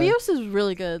be... Morbius is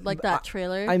really good, like that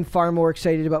trailer. I'm far more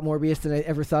excited about Morbius than I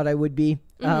ever thought I would be.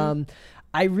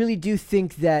 I really do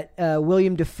think that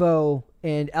William Dafoe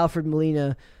and Alfred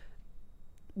Molina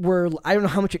were... I don't know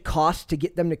how much it cost to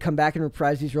get them to come back and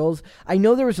reprise these roles. I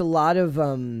know there was a lot of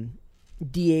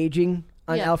de-aging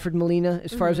on Alfred Molina,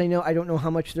 as far as I know. I don't know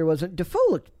how much there was. Dafoe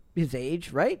looked his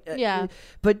age, right? Yeah.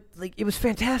 But, like, it was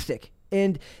fantastic.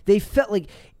 And they felt like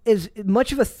as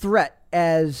much of a threat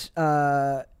as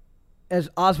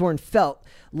Osborn felt,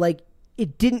 like,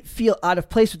 it didn't feel out of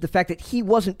place with the fact that he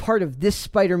wasn't part of this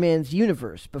Spider-Man's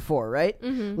universe before, right?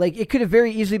 Like, it could have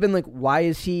very easily been like, why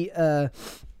is he...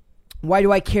 why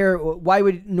do I care? Why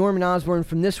would Norman Osborn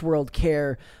from this world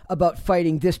care about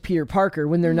fighting this Peter Parker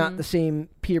when they're not the same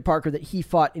Peter Parker that he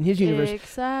fought in his universe?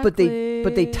 Exactly.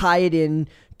 But they tie it in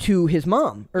to his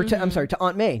mom, or to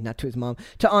Aunt May, not to his mom,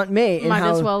 to Aunt May. And might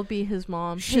as well be his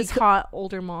mom, his hot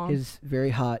older mom, his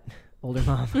very hot older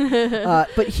mom.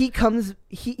 But he comes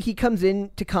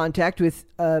into contact with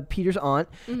Peter's aunt,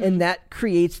 and that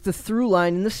creates the through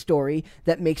line in the story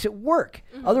that makes it work.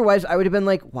 Otherwise, I would have been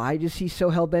like, why is he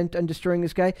so hell-bent on destroying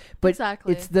this guy? But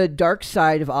it's the dark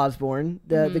side of Osborn,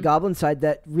 the goblin side,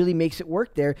 that really makes it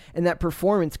work there, and that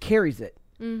performance carries it.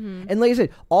 And like I said,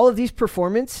 all of these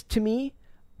performances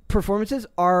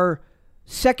are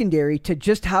secondary to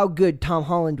just how good Tom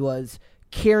Holland was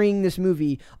carrying this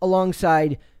movie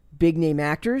alongside big name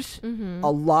actors,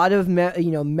 a lot of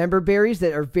member berries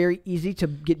that are very easy to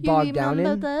get bogged down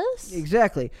in. This?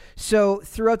 Exactly. So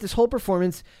throughout this whole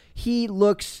performance, he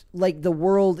looks like the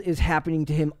world is happening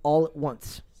to him all at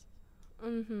once. I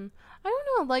don't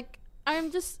know, like, I'm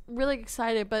just really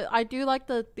excited, but I do like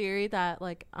the theory that,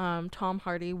 like, Tom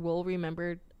Hardy will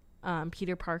remember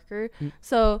Peter Parker.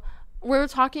 So we were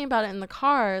talking about it in the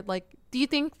car. Like, do you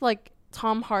think, like,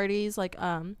 Tom Hardy's, like,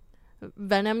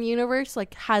 Venom universe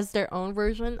like has their own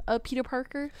version of Peter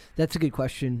Parker. That's a good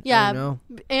question. Yeah, I don't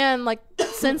know. and like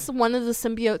since one of the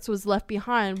symbiotes was left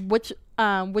behind, which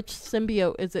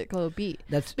symbiote is it going to be?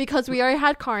 That's because we already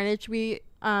had Carnage. We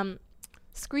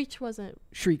Screech wasn't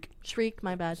Shriek.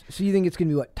 My bad. So you think it's gonna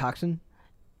be what, Toxin?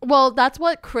 Well, that's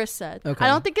what Chris said. Okay. I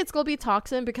don't think it's gonna be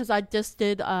Toxin because I just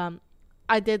did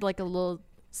I did like a little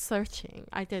searching.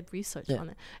 I did research on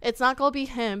it. It's not gonna be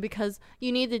him because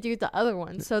you need to do the other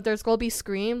ones. So there's gonna be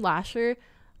Scream, Lasher,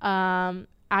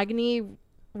 Agony,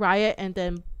 Riot, and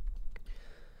then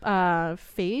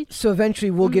Phage. So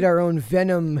eventually we'll get our own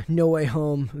Venom No Way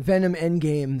Home, Venom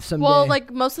Endgame someday. Well,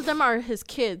 like most of them are his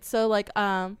kids. So like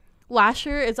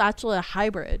Lasher is actually a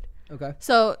hybrid. Okay.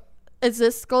 So is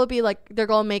this going to be like they're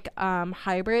going to make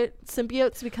hybrid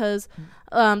symbiotes because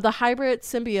the hybrid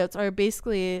symbiotes are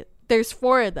basically there's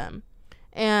 4 of them,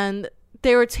 and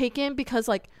they were taken because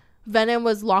like Venom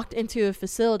was locked into a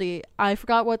facility. I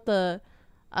forgot what the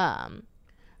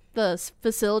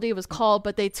facility was called,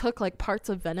 but they took like parts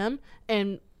of Venom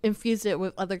and infused it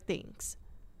with other things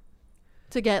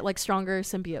to get like stronger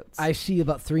symbiotes. I see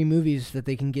about 3 movies that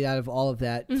they can get out of all of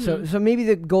that. Mm-hmm. So maybe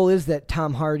the goal is that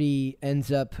Tom Hardy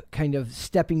ends up kind of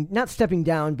not stepping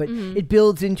down, but it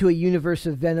builds into a universe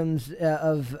of Venoms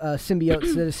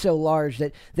symbiotes that is so large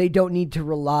that they don't need to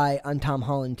rely on Tom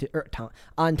Hardy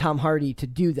to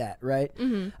do that, right?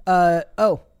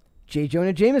 Mm-hmm. J.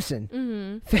 Jonah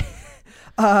Jameson.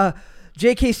 Mm-hmm.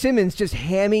 J.K. Simmons just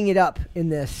hamming it up in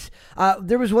this.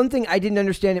 There was one thing I didn't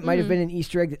understand. It might have been an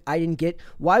Easter egg that I didn't get.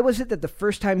 Why was it that the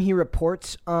first time he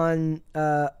reports on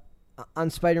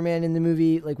Spider-Man in the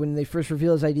movie, like when they first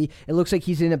reveal his ID, it looks like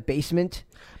he's in a basement?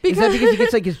 Is that because he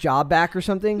gets like his job back or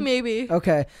something? Maybe.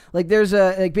 Okay. Like there's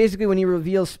basically when he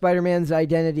reveals Spider-Man's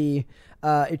identity,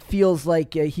 it feels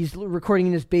like he's recording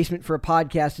in his basement for a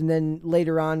podcast, and then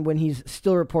later on, when he's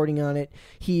still reporting on it,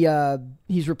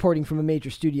 he's reporting from a major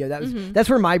studio. That's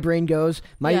where my brain goes.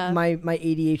 My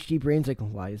ADHD brain's like,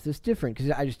 why is this different?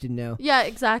 Because I just didn't know. Yeah,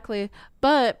 exactly.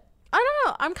 But I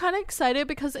don't know. I'm kind of excited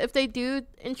because if they do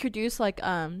introduce like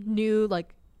new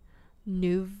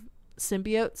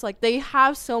symbiotes, like they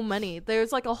have so many.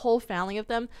 There's like a whole family of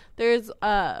them. There's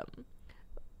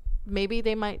maybe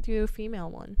they might do a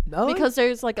female one because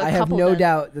there's like a couple. I have no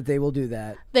doubt that they will do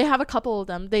that. They have a couple of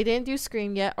them. They didn't do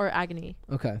Scream yet or Agony.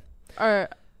 Okay. Or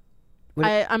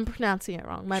I'm pronouncing it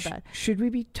wrong. My bad. Should we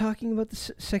be talking about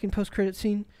the second post-credit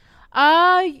scene?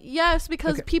 Yes,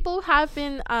 because people have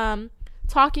been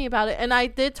talking about it, and I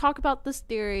did talk about this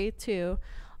theory too.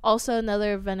 Also,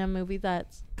 another Venom movie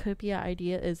that could be an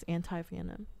idea is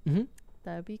Anti-Venom. Mm-hmm.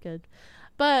 That would be good.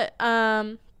 But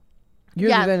you're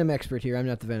the Venom expert here. I'm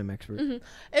not the Venom expert. Mm-hmm.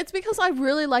 It's because I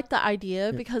really like the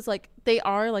idea because like they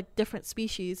are like different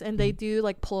species and they do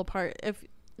like pull apart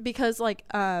because like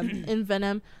in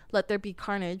Venom Let There Be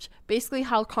Carnage, basically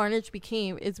how Carnage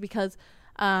became is because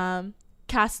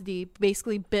Cassidy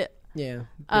basically bit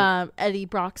Eddie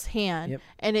Brock's hand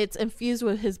and it's infused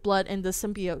with his blood and the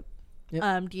symbiote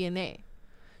DNA.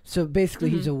 So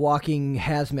basically, he's a walking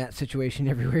hazmat situation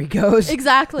everywhere he goes.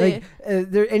 Exactly.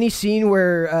 Like, there any scene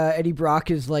where Eddie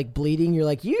Brock is like bleeding, you're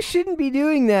like, you shouldn't be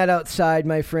doing that outside,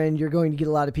 my friend. You're going to get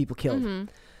a lot of people killed.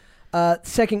 Mm-hmm.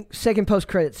 Second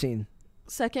post-credit scene.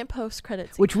 Second post-credit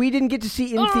scene, which we didn't get to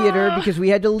see in theater because we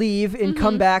had to leave and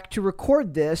come back to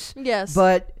record this. Yes.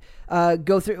 But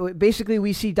go through. Basically,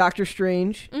 we see Doctor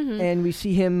Strange and we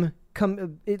see him.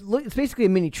 It's basically a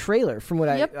mini trailer from what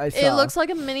I saw. It looks like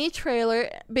a mini trailer.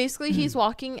 Basically, he's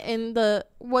walking in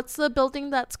what's the building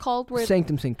that's called?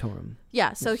 Sanctum Sanctorum.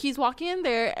 Yeah, so he's walking in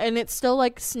there, and it's still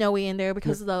like snowy in there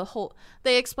because of the whole.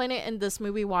 They explain it in this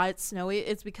movie why it's snowy.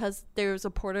 It's because there was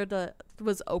a portal that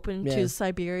was open to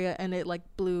Siberia, and it like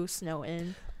blew snow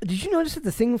in. Did you notice that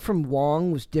the thing from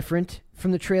Wong was different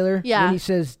from the trailer? Yeah. When he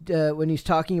says when he's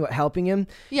talking about helping him.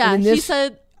 Yeah, he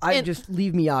said. Just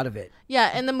leave me out of it.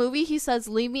 Yeah, in the movie he says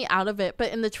leave me out of it,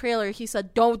 but in the trailer he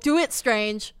said don't do it,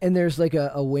 Strange. And there's like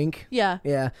a wink. Yeah.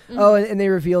 Yeah. Mm-hmm. Oh, and they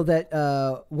revealed that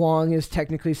Wong is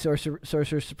technically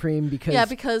Sorcerer Supreme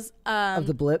because of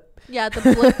the blip. Yeah, the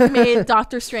blip made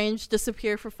Doctor Strange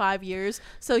disappear for 5 years,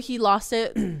 so he lost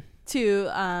it to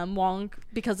Wong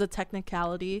because of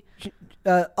technicality.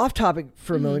 Off topic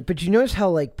for a moment, but did you notice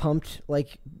how like pumped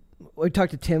like we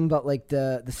talked to Tim about like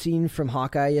the scene from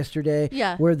Hawkeye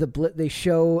yesterday, where the blip they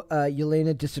show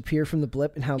Yelena disappear from the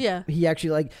blip and how he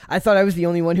actually like. I thought I was the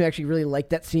only one who actually really liked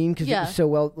that scene because it was so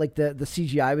well. Like the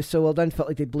CGI was so well done. Felt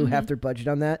like they blew half their budget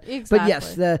on that. Exactly. But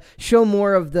yes, show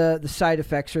more of the side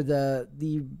effects or the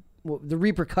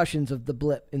repercussions of the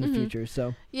blip in the future.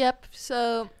 So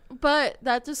but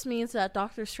that just means that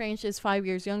Doctor Strange is 5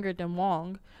 years younger than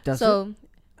Wong. Does it?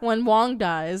 when Wong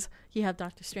dies, you have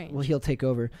Doctor Strange. Well, he'll take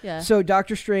over. Yeah. So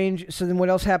Doctor Strange. So then, what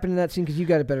else happened in that scene? Because you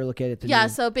got a better look at it than Yeah. me.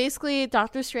 So basically,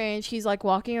 Doctor Strange, he's like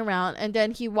walking around, and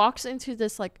then he walks into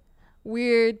this like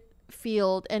weird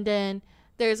field, and then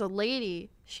there's a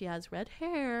lady. She has red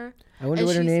hair. I wonder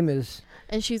what her name is.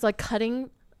 And she's like cutting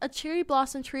a cherry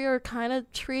blossom tree or kind of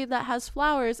tree that has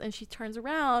flowers, and she turns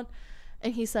around,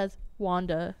 and he says,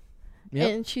 "Wanda." Yep.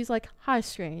 And she's like, "Hi,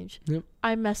 Strange. Yep.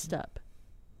 I messed up."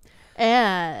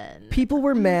 And people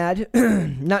were mad,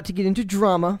 not to get into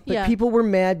drama, but people were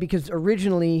mad because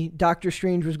originally Doctor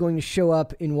Strange was going to show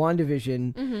up in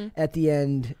WandaVision at the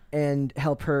end and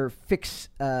help her fix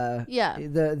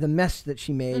the mess that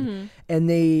she made. And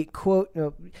they quote,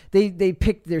 they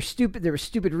picked there were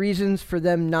stupid reasons for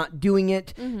them not doing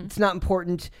it. It's not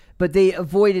important, but they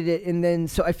avoided it. And then,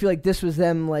 so I feel like this was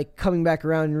them like coming back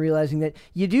around and realizing that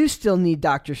you do still need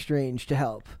Doctor Strange to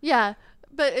help. Yeah.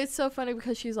 But it's so funny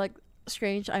because she's like,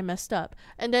 "Strange, I messed up."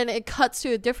 And then it cuts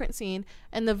to a different scene.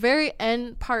 And the very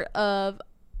end part of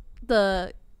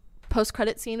the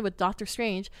post-credit scene with Doctor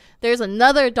Strange, there's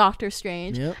another Doctor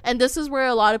Strange. Yep. And this is where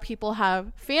a lot of people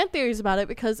have fan theories about it,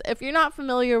 because if you're not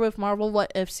familiar with Marvel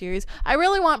What If series, I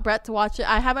really want Brett to watch it.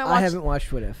 I haven't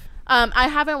watched What If. I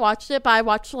haven't watched it, but I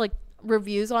watched like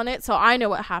reviews on it, so I know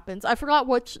what happens. I forgot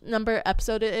which number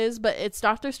episode it is, but it's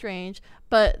Doctor Strange.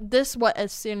 But this What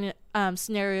If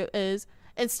scenario is,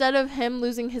 instead of him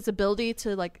losing his ability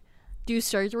to like do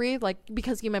surgery, like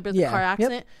because you remember the car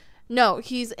accident, no,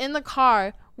 he's in the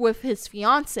car with his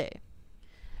fiance,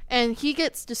 and he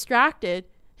gets distracted.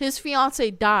 His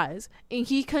fiance dies, and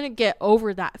he couldn't get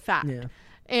over that fact. Yeah.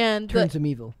 And turns him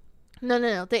evil.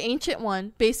 No. The Ancient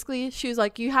One, basically, she was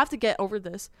like, "You have to get over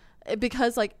this,"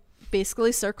 because like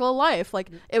basically circle of life, like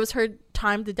it was her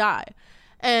time to die.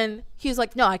 And he's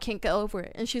like, "No, I can't get over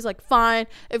it." And she's like, "Fine,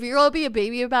 if you're gonna be a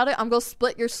baby about it, I'm gonna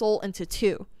split your soul into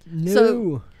two."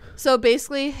 No. So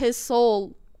basically his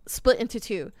soul split into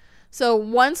two. So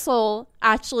one soul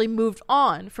actually moved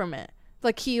on from it.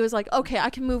 Like he was like, "Okay, I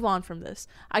can move on from this.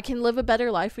 I can live a better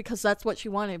life because that's what she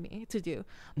wanted me to do."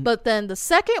 But then the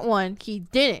second one, he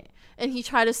didn't. And he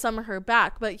tried to summon her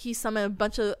back, but he summoned a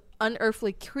bunch of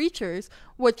unearthly creatures,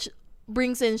 which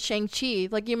brings in Shang-Chi.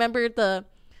 Like, you remember the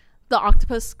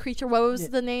octopus creature? What was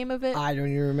the name of it? I don't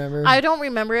even remember. I don't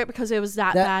remember it because it was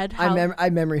that bad. I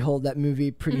memory hold that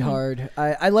movie pretty hard.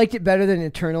 I liked it better than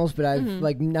Eternals, but I've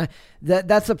like not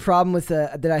that's the problem with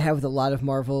that I have with a lot of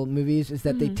Marvel movies, is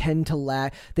that they tend to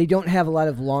lack. They don't have a lot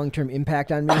of long-term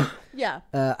impact on me. Yeah.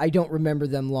 I don't remember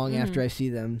them long after I see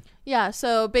them. Yeah.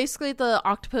 So basically, the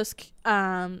octopus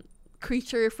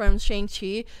creature from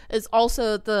Shang-Chi is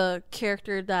also the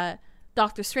character that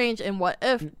Doctor Strange in What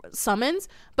If summons,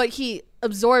 but he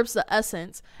absorbs the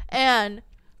essence. And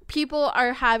people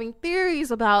are having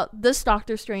theories about this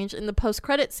Doctor Strange in the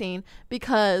post-credit scene,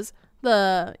 because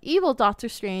the evil Doctor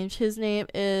Strange, his name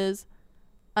is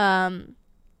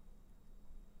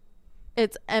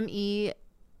it's Mephisto.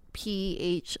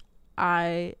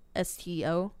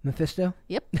 Mephisto?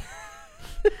 Yep.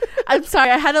 I'm sorry,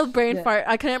 I had a brain fart.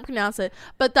 I couldn't pronounce it.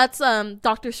 But that's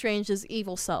Doctor Strange's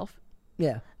evil self.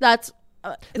 Yeah. That's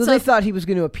so they thought he was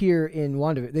going to appear in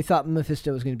WandaVision. They thought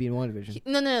Mephisto was going to be in WandaVision.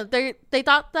 No. They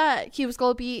thought that he was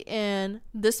going to be in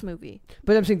this movie.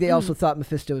 But I'm saying they also thought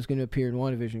Mephisto was going to appear in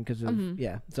WandaVision because of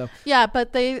Yeah,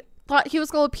 but they thought he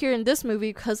was going to appear in this movie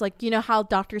because, like, you know how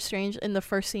Doctor Strange in the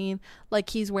first scene,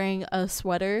 like, he's wearing a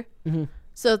sweater.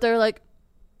 So they're like,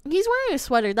 he's wearing a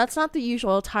sweater. That's not the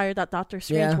usual attire that Doctor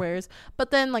Strange wears. But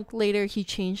then, like, later he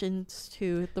changed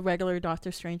into the regular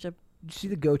Doctor Strange. Did you see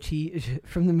the goatee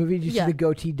from the movie? Did you see the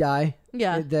goatee die?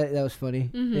 Yeah. That was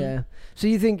funny. Yeah. So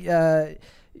you think,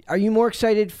 are you more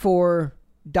excited for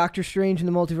Doctor Strange in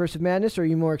the Multiverse of Madness, or are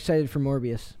you more excited for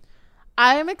Morbius?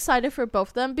 I am excited for both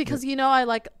of them because, you know, I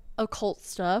like occult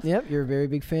stuff. Yep, you're a very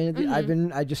big fan of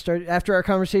the I just started, after our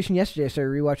conversation yesterday, I started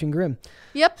rewatching Grimm.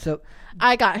 Yep. So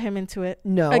I got him into it.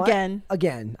 No. Again.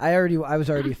 I was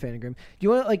already a fan of Grimm. Do you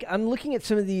want to, like, I'm looking at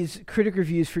some of these critic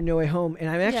reviews for No Way Home, and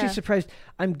I'm actually surprised.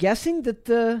 I'm guessing that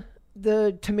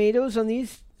the tomatoes on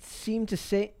these seem to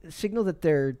signal that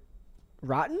they're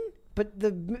rotten, but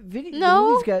the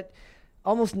movie's got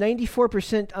almost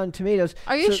 94% on tomatoes.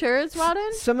 Are you sure it's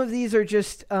rotten? Some of these are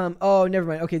just oh, never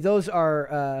mind. Okay, those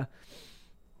are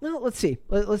well, let's see.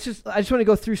 I just want to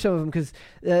go through some of them because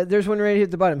there's one right here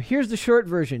at the bottom. Here's the short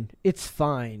version. It's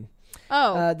fine.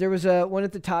 Oh. There was one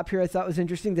at the top here I thought was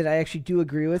interesting that I actually do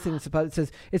agree with, and it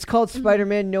says, it's called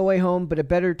Spider-Man No Way Home, but a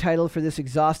better title for this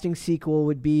exhausting sequel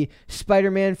would be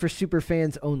Spider-Man for super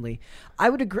fans only. I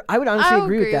would agree. I would honestly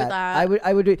agree with that.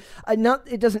 I would not.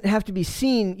 It doesn't have to be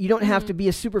seen. You don't have to be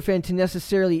a super fan to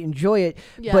necessarily enjoy it.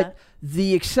 Yeah. But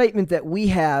the excitement that we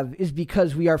have is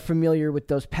because we are familiar with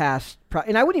those past.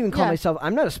 And I wouldn't even call myself.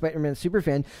 I'm not a Spider-Man super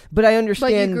fan, but I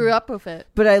understand. But you grew up with it.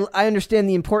 But I understand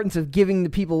the importance of giving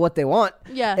the people what they want.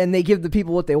 Yeah. And they give the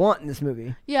people what they want in this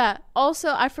movie. Yeah.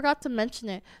 Also, I forgot to mention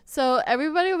it. So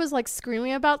everybody was like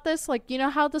screaming about this. Like, you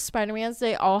know how the Spider-Mans,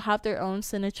 they all have their own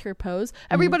signature pose.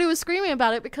 Everybody was screaming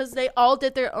about it because they all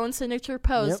did their own signature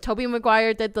pose. Yep. Tobey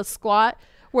Maguire did the squat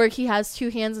where he has two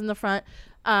hands in the front.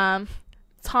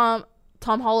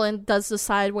 Tom Holland does the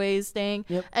sideways thing.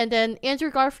 Yep. And then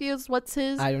Andrew Garfield's, what's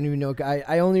his? I don't even know.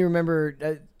 I only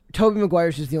remember Tobey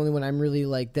Maguire's is the only one I'm really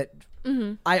like that.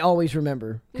 I always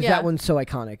remember because that one's so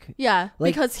iconic. Yeah,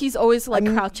 like, because he's always like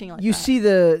crouching like you that. see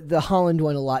the Holland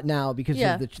one a lot now because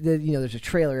of the there's a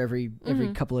trailer every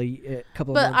couple of months.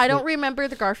 But I don't remember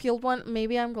the Garfield one.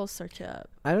 Maybe I'm gonna search it up.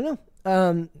 I don't know.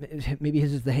 Maybe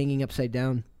his is the hanging upside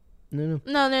down.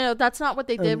 No. That's not what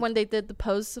they did when they did the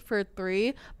pose for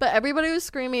 3. But everybody was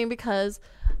screaming because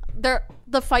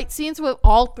the fight scenes with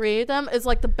all 3 of them is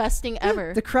like the best thing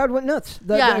ever. The crowd went nuts.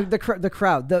 The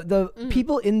crowd, the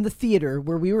people in the theater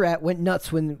where we were at went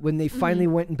nuts when they finally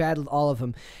went and battled all of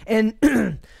them. And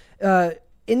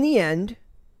in the end,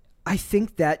 I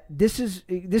think that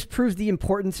this proves the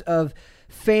importance of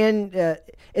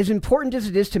as important as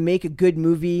it is to make a good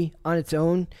movie on its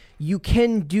own, you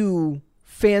can do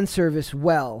fan service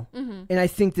well, and I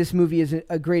think this movie is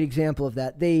a great example of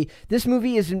that. This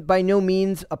movie isn't by no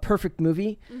means a perfect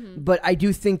movie, but I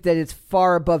do think that it's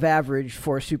far above average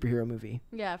for a superhero movie.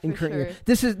 Yeah, for sure. Year.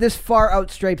 This far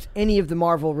outstripes any of the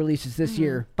Marvel releases this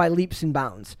year by leaps and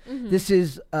bounds. This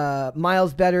is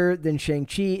miles better than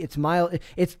Shang-Chi.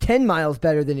 It's 10 miles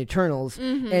better than Eternals,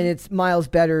 and it's miles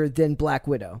better than Black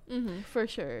Widow. For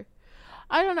sure.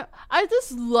 I don't know. I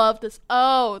just love this.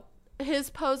 Oh, his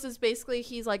pose is basically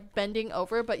he's like bending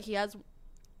over, but he has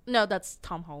that's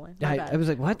Tom Holland. I was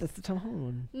like, what? That's the Tom Holland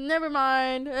one. Never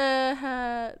mind.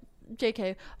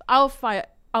 JK. I'll find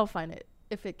it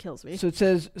if it kills me. So it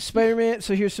says Spider-Man.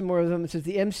 So here's some more of them. It says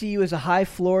the MCU is a high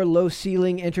floor, low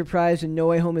ceiling enterprise, and No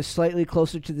Way Home is slightly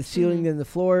closer to the ceiling than the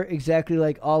floor, exactly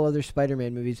like all other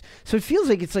Spider-Man movies. So it feels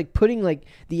like it's like putting like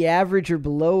the average or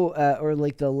below, or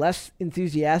like the less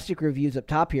enthusiastic reviews up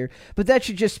top here. But that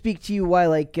should just speak to you why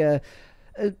like. Or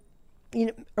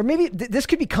maybe this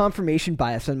could be confirmation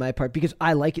bias on my part because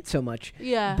I like it so much.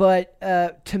 Yeah. But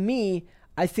to me,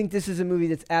 I think this is a movie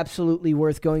that's absolutely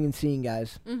worth going and seeing,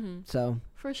 guys. So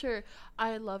for sure,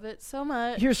 I love it so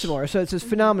much. Here's some more. So it says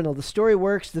phenomenal. The story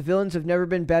works. The villains have never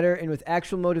been better, and with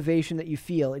actual motivation that you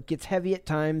feel. It gets heavy at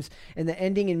times, and the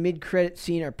ending and mid-credit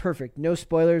scene are perfect. No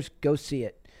spoilers. Go see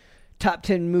it. Top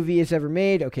 10 movie is ever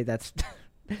made. Okay, that's.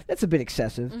 That's a bit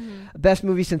excessive. Best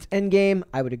movie since Endgame.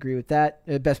 I would agree with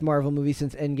that. Best Marvel movie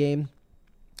since Endgame.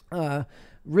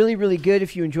 Really, really good.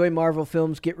 If you enjoy Marvel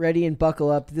films, get ready and buckle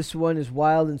up. This one is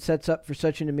wild and sets up for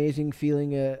such an amazing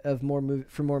feeling of more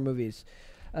movies.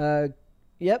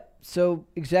 Yep. So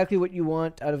exactly what you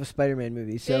want out of a Spider-Man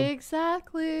movie. So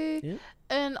exactly. Yeah.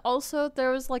 And also there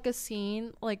was like a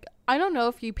scene, like I don't know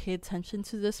if you pay attention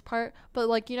to this part, but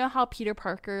like you know how Peter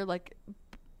Parker like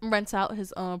rents out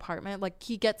his own apartment, like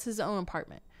he gets his own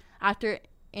apartment after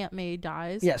Aunt May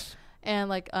dies. Yes. And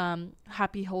like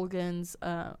Happy Hogan's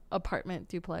apartment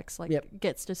duplex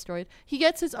gets destroyed. He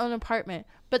gets his own apartment,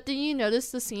 but did you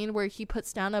notice the scene where he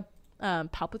puts down a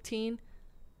Palpatine?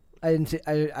 I didn't see.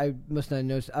 I must not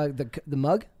notice the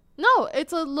mug. No,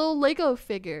 it's a little Lego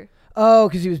figure. Oh,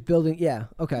 because he was building. Yeah.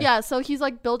 Okay. Yeah, so he's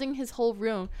like building his whole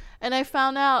room, and I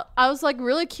found out. I was like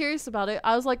really curious about it.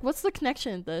 I was like, "What's the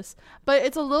connection to this?" But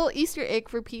it's a little Easter egg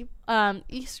for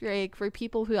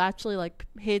people who actually like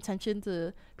pay attention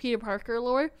to Peter Parker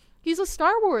lore. He's a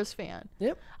Star Wars fan.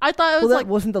 Yep. I thought it was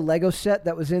wasn't the Lego set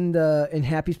that was in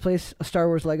Happy's place a Star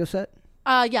Wars Lego set?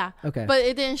 Yeah. Okay. But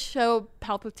it didn't show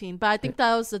Palpatine. But I think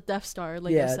that was the Death Star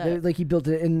Lego set. Yeah, like he built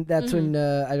it, and that's when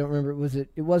I don't remember.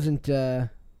 It wasn't.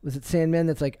 Was it Sandman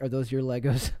that's like, are those your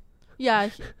Legos?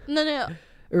 Yeah. No.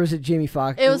 Or was it Jamie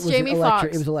Foxx? It was Jamie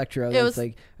Foxx. It was Electro. It was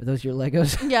like, are those your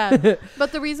Legos? Yeah.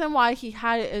 But the reason why he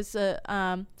had it is to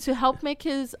help make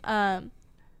his so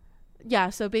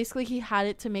basically he had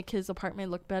it to make his apartment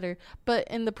look better. But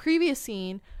in the previous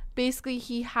scene, basically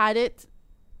he had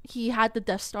the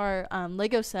Death Star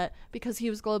Lego set because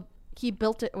he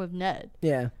built it with Ned.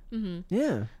 Yeah.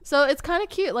 Yeah. So it's kind of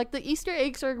cute. Like the Easter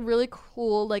eggs are really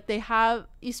cool. Like they have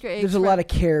Easter eggs. There's a lot of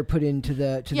care put into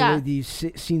the Yeah. way these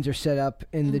scenes are set up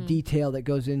and the detail that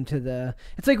goes into the.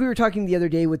 It's like we were talking the other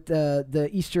day with the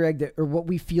Easter egg that, or what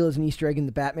we feel is an Easter egg in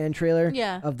the Batman trailer.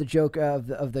 Yeah. Of the joke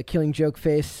of the killing joke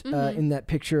face in that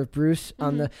picture of Bruce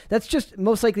on the. That's just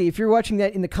most likely if you're watching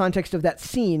that in the context of that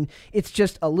scene, it's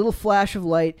just a little flash of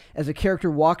light as a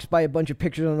character walks by a bunch of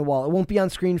pictures on the wall. It won't be on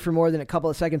screen for more than a couple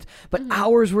of seconds, but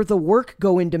hours worth of work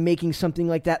go into making something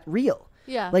like that real.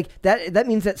 Yeah. Like that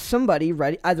means that somebody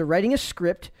either writing a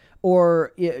script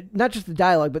or not just the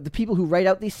dialogue, but the people who write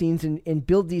out these scenes and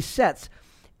build these sets,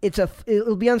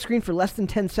 it'll be on screen for less than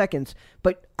 10 seconds,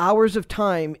 but hours of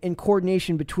time and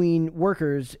coordination between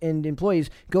workers and employees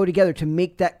go together to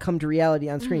make that come to reality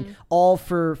on screen, all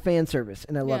for fan service,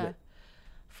 and I love it.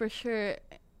 For sure.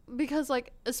 Because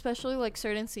like especially like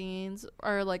certain scenes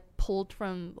are like pulled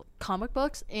from comic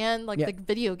books and like the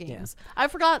video games. I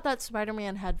forgot that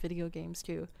Spider-Man had video games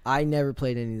too. I never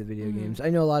played any of the video games. I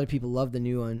know a lot of people love the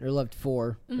new one or loved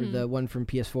 4 or the one from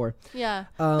PS4. Yeah,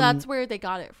 that's where they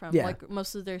got it from. Yeah. Like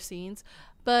most of their scenes,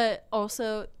 but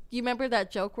also you remember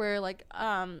that joke where like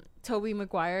Tobey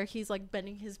Maguire, he's like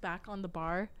bending his back on the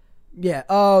bar. Yeah.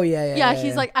 Oh, yeah. Yeah,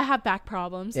 he's like, I have back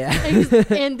problems. Yeah.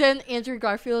 And then Andrew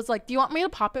Garfield's like, do you want me to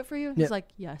pop it for you? He's like,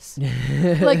 yes.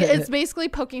 Like, it's basically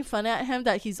poking fun at him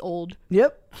that he's old.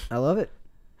 Yep. I love it.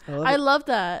 I love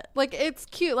that. Like, it's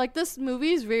cute. Like, this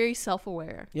movie is very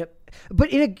self-aware. Yep. But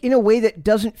in a way that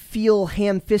doesn't feel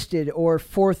ham-fisted or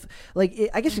fourth. Like,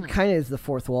 I guess it kind of is the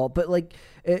fourth wall, but like,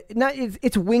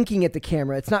 it's winking at the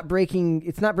camera. It's not breaking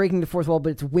the fourth wall,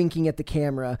 but it's winking at the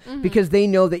camera because they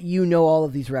know that you know all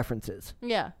of these references.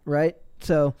 Yeah. Right.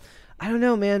 So, I don't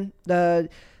know, man.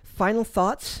 Final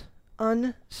thoughts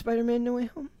on Spider-Man: No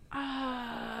Way Home?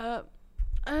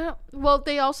 Well,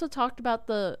 they also talked about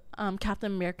the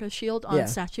Captain America shield on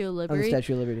Statue of Liberty. On the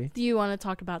Statue of Liberty. Do you want to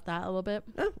talk about that a little bit?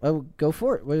 Oh, go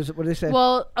for it. What do they say?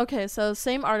 Well, okay, so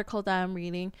same article that I'm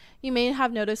reading. You may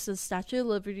have noticed the Statue of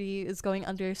Liberty is going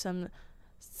under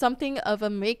something of a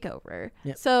makeover.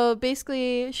 Yep. So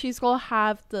basically, she's going to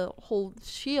have the whole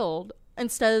shield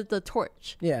instead of the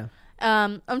torch. Yeah.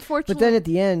 Unfortunately, but then at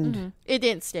the end, it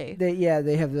didn't stay.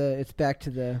 They have it's back to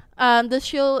the. The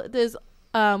shield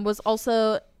was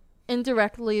also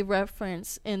indirectly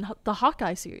referenced in the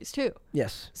Hawkeye series too.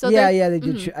 Yes. So they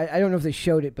did. I don't know if they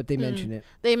showed it, but they mentioned it.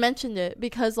 They mentioned it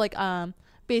because like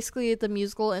basically the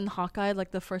musical in Hawkeye,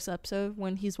 like the first episode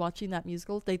when he's watching that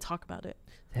musical, they talk about it.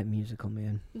 That musical,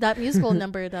 man. That musical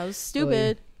number that was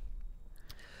stupid.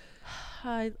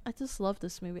 I just love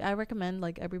this movie. I recommend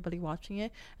like everybody watching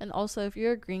it. And also if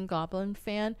you're a Green Goblin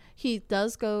fan, he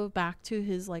does go back to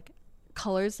his like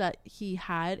colors that he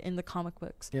had in the comic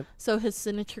books. Yep. So his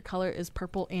signature color is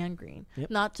purple and green,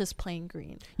 not just plain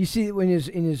green. You see it when he's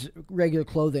in his regular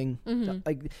clothing.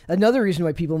 Like another reason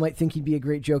why people might think he'd be a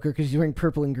great Joker because he's wearing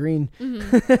purple and green.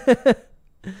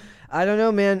 I don't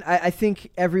know, man. I think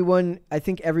everyone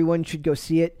should go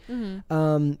see it.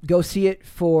 Go see it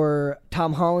for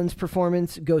Tom Holland's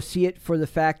performance. Go see it for the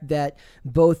fact that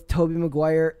both Tobey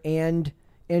Maguire and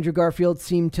Andrew Garfield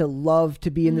seemed to love to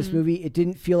be in this movie. It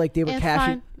didn't feel like they were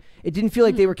cashing. It didn't feel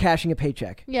like they were cashing a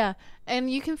paycheck. Yeah,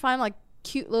 and you can find like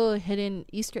cute little hidden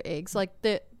Easter eggs, like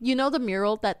the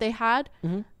mural that they had,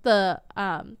 the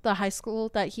high school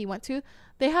that he went to.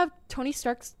 They have Tony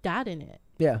Stark's dad in it.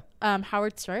 Yeah.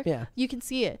 Howard Stark. Yeah. You can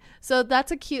see it. So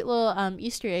that's a cute little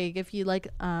Easter egg if you like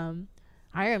Iron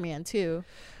Man too.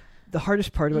 The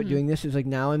hardest part about doing this is like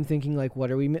now I'm thinking like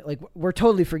what are we like we're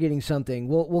totally forgetting something.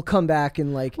 We'll come back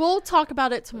and like we'll talk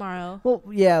about it tomorrow. Well,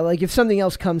 yeah, like if something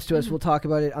else comes to us, we'll talk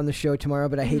about it on the show tomorrow,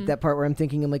 but I hate that part where I'm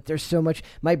thinking I'm like there's so much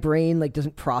my brain like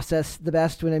doesn't process the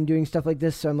best when I'm doing stuff like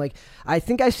this. So I'm like I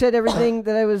think I said everything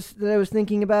that I was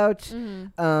thinking about.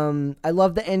 I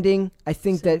love the ending. I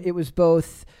think that it was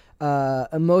both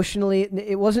emotionally,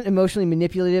 it wasn't emotionally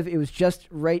manipulative. It was just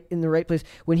right in the right place.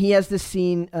 When he has this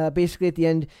scene, basically at the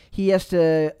end, he has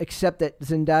to accept that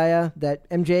Zendaya, that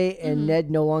MJ and Ned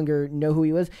no longer know who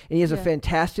he was, and he has a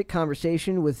fantastic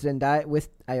conversation with Zendaya.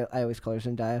 I always call her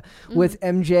Zendaya with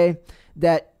MJ.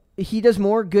 That he does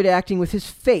more good acting with his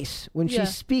face when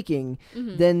she's speaking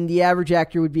than the average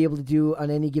actor would be able to do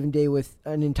on any given day with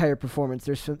an entire performance.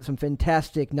 There's some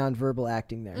fantastic nonverbal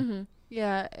acting there.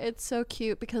 Yeah, it's so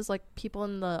cute because like people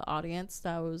in the audience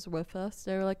that was with us,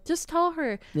 they were like, "Just tell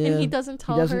her," and he doesn't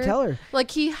tell her. He doesn't tell her.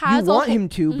 Like he has. You want him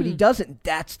to, but he doesn't.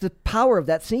 That's the power of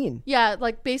that scene. Yeah,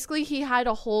 like basically he had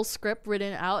a whole script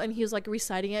written out, and he was like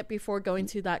reciting it before going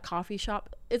to that coffee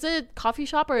shop. Is it a coffee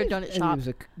shop or a donut shop? It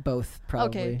was both,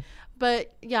 probably. Okay,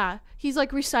 but yeah, he's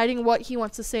like reciting what he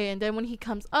wants to say, and then when he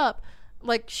comes up,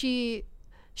 like she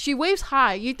waves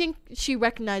hi. You think she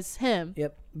recognizes him.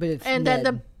 Yep, but it's and Ned.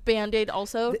 then the Band-Aid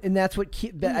also. And that's what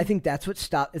I think that's what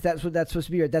that's supposed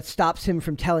to be. That stops him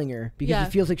from telling her because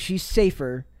he feels like she's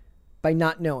safer by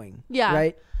not knowing. Yeah.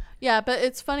 Right? Yeah, but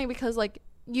it's funny because like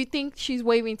you think she's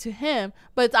waving to him,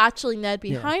 but it's actually Ned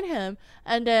behind him.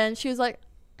 And then she was like,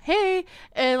 hey,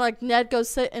 and like Ned goes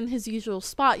sit in his usual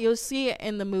spot. You'll see it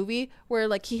in the movie where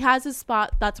like he has his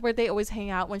spot. That's where they always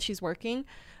hang out when she's working.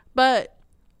 But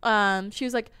she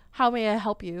was like, how may I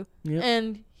help you? Yep.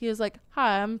 And he was like,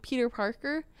 hi, I'm Peter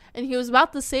Parker. And he was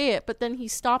about to say it, but then he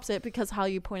stops it because how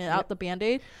you pointed out the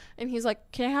Band-Aid. And he's like,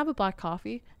 can I have a black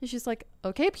coffee? And she's like,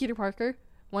 okay, Peter Parker,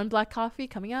 1 black coffee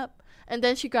coming up. And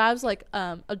then she grabs like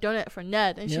a donut for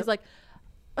Ned. And she's like,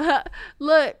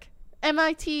 look,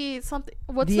 MIT something.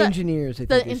 What's the that? Engineers? I think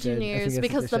the engineers,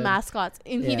 because the mascots.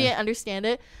 And he didn't understand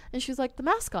it. And she was like, the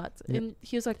mascots. Yep. And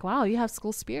he was like, wow, you have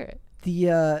school spirit.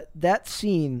 That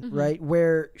scene, right,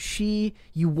 where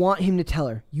you want him to tell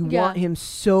her. You want him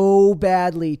so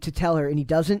badly to tell her, and he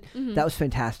doesn't. That was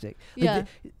fantastic. Like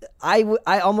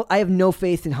I have no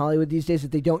faith in Hollywood these days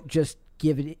that they don't just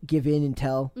give in and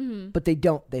tell, but they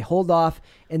don't. They hold off,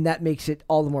 and that makes it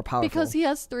all the more powerful. Because he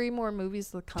has 3 more movies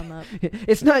to come up.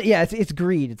 It's not. Yeah, it's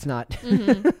greed. It's not.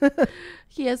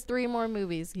 He has 3 more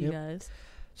movies, you guys.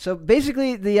 So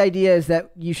basically, the idea is that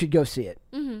you should go see it.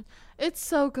 It's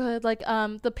so good. Like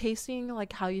the pacing,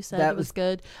 like how you said, it was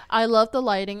good. I love the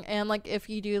lighting, and like if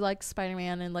you do like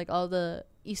Spider-Man and like all the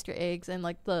Easter eggs and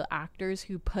like the actors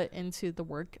who put into the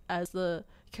work as the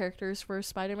characters for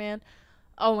Spider-Man.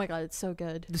 Oh my god, it's so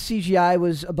good. The CGI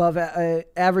was above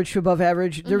average to above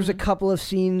average. There was a couple of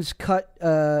scenes cut,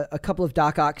 a couple of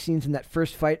Doc Ock scenes in that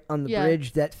first fight on the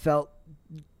bridge that felt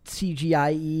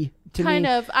CGI-y to me. Kind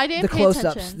of. I didn't pay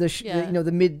close-ups, attention.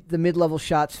 the mid-level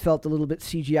shots felt a little bit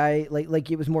CGI, like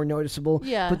it was more noticeable.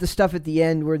 Yeah. But the stuff at the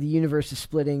end where the universe is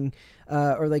splitting,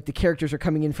 or like the characters are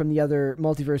coming in from the other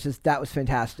multiverses, that was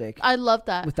fantastic. I love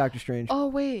that with Doctor Strange. Oh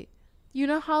wait, you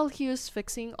know how he was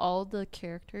fixing all the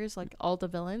characters, like all the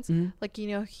villains? Like, you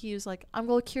know, he was like, I'm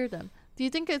going to cure them. Do you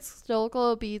think it's still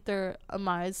going to be their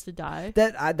demise to die?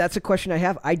 That's a question I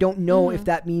have. I don't know if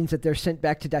that means that they're sent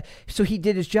back to die. So he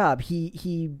did his job.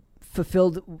 He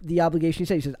fulfilled the obligation.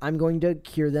 He said, I'm going to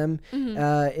cure them.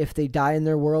 If they die in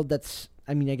their world,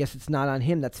 I guess it's not on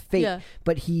him. That's fate. Yeah.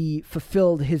 But he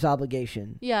fulfilled his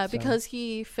obligation. Yeah, because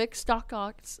he fixed Doc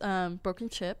Ock's broken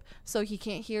chip, so he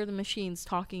can't hear the machines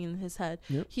talking in his head.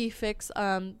 Yep. He fixed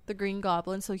the Green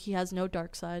Goblin, so he has no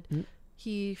dark side.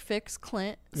 He fixed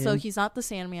Clint, so he's not the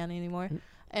Sandman anymore.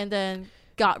 And then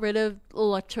got rid of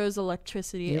Electro's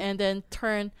electricity, and then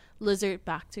turned Lizard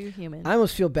back to human. I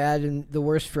almost feel bad and the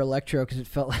worst for Electro because it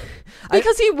felt like...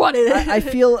 because he wanted it. I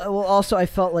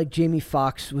felt like Jamie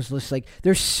Foxx was just like,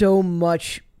 there's so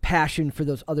much passion for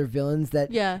those other villains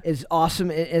that is awesome,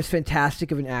 as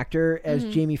fantastic of an actor as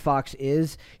Jamie Foxx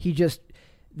is.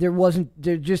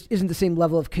 There just isn't the same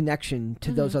level of connection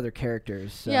to those other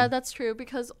characters. So. Yeah, that's true,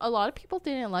 because a lot of people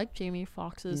didn't like Jamie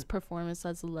Foxx's performance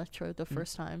as Electro the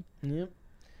first time. Yep.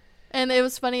 And it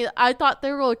was funny. I thought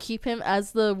they were going to keep him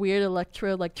as the weird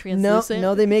Electro, like translucent.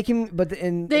 No, they make him,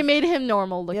 they made him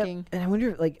normal looking. Yep. And I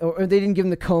wonder, like, or they didn't give him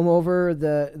the comb over,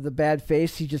 the bad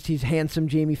face. He's handsome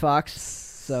Jamie Foxx.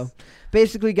 So,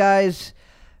 basically, guys,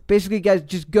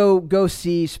 just go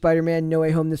see Spider-Man No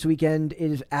Way Home this weekend.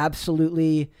 It is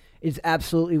absolutely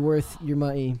worth your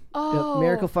money. Oh,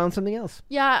 Miracle found something else.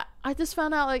 Yeah, I just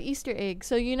found out like Easter egg.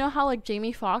 So you know how like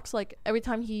Jamie Foxx, like every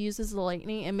time he uses the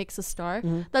lightning, it makes a star.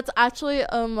 That's actually a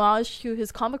homage to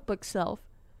his comic book self.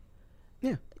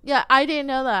 Yeah. Yeah, I didn't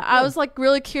know that. Yeah. I was like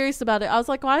really curious about it. I was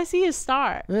like, why is he a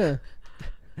star? Yeah.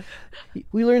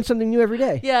 We learn something new every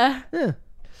day. Yeah. Yeah.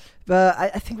 But I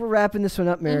think we're wrapping this one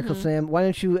up, Miracle Sam. Why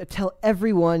don't you tell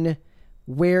everyone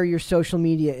where your social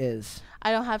media is?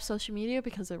 I don't have social media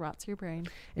because it rots your brain.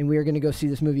 And we are going to go see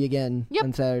this movie again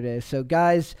on Saturday. So,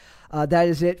 guys, that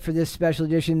is it for this special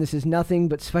edition. This is nothing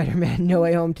but Spider-Man No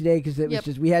Way Home today because it was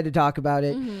just, we had to talk about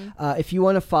it. If you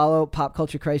want to follow Pop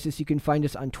Culture Crisis, you can find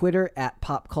us on Twitter at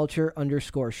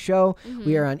popculture_show.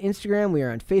 We are on Instagram, we are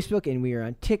on Facebook, and we are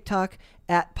on TikTok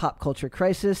at Pop Culture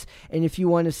Crisis. And if you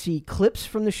want to see clips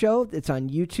from the show, it's on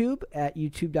YouTube at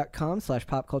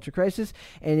youtube.com/popculturecrisis.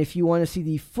 And if you want to see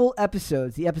the full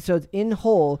episodes, the episodes in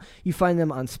whole, you find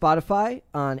them on Spotify,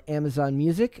 on Amazon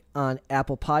Music, on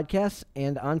Apple Podcasts,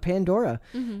 and on Pandora.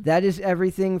 That is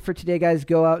everything for today, guys.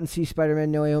 Go out and see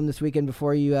Spider-Man No Way Home this weekend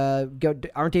before you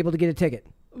aren't able to get a ticket.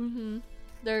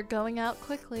 They're going out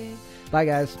quickly. Bye,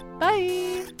 guys.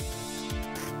 Bye.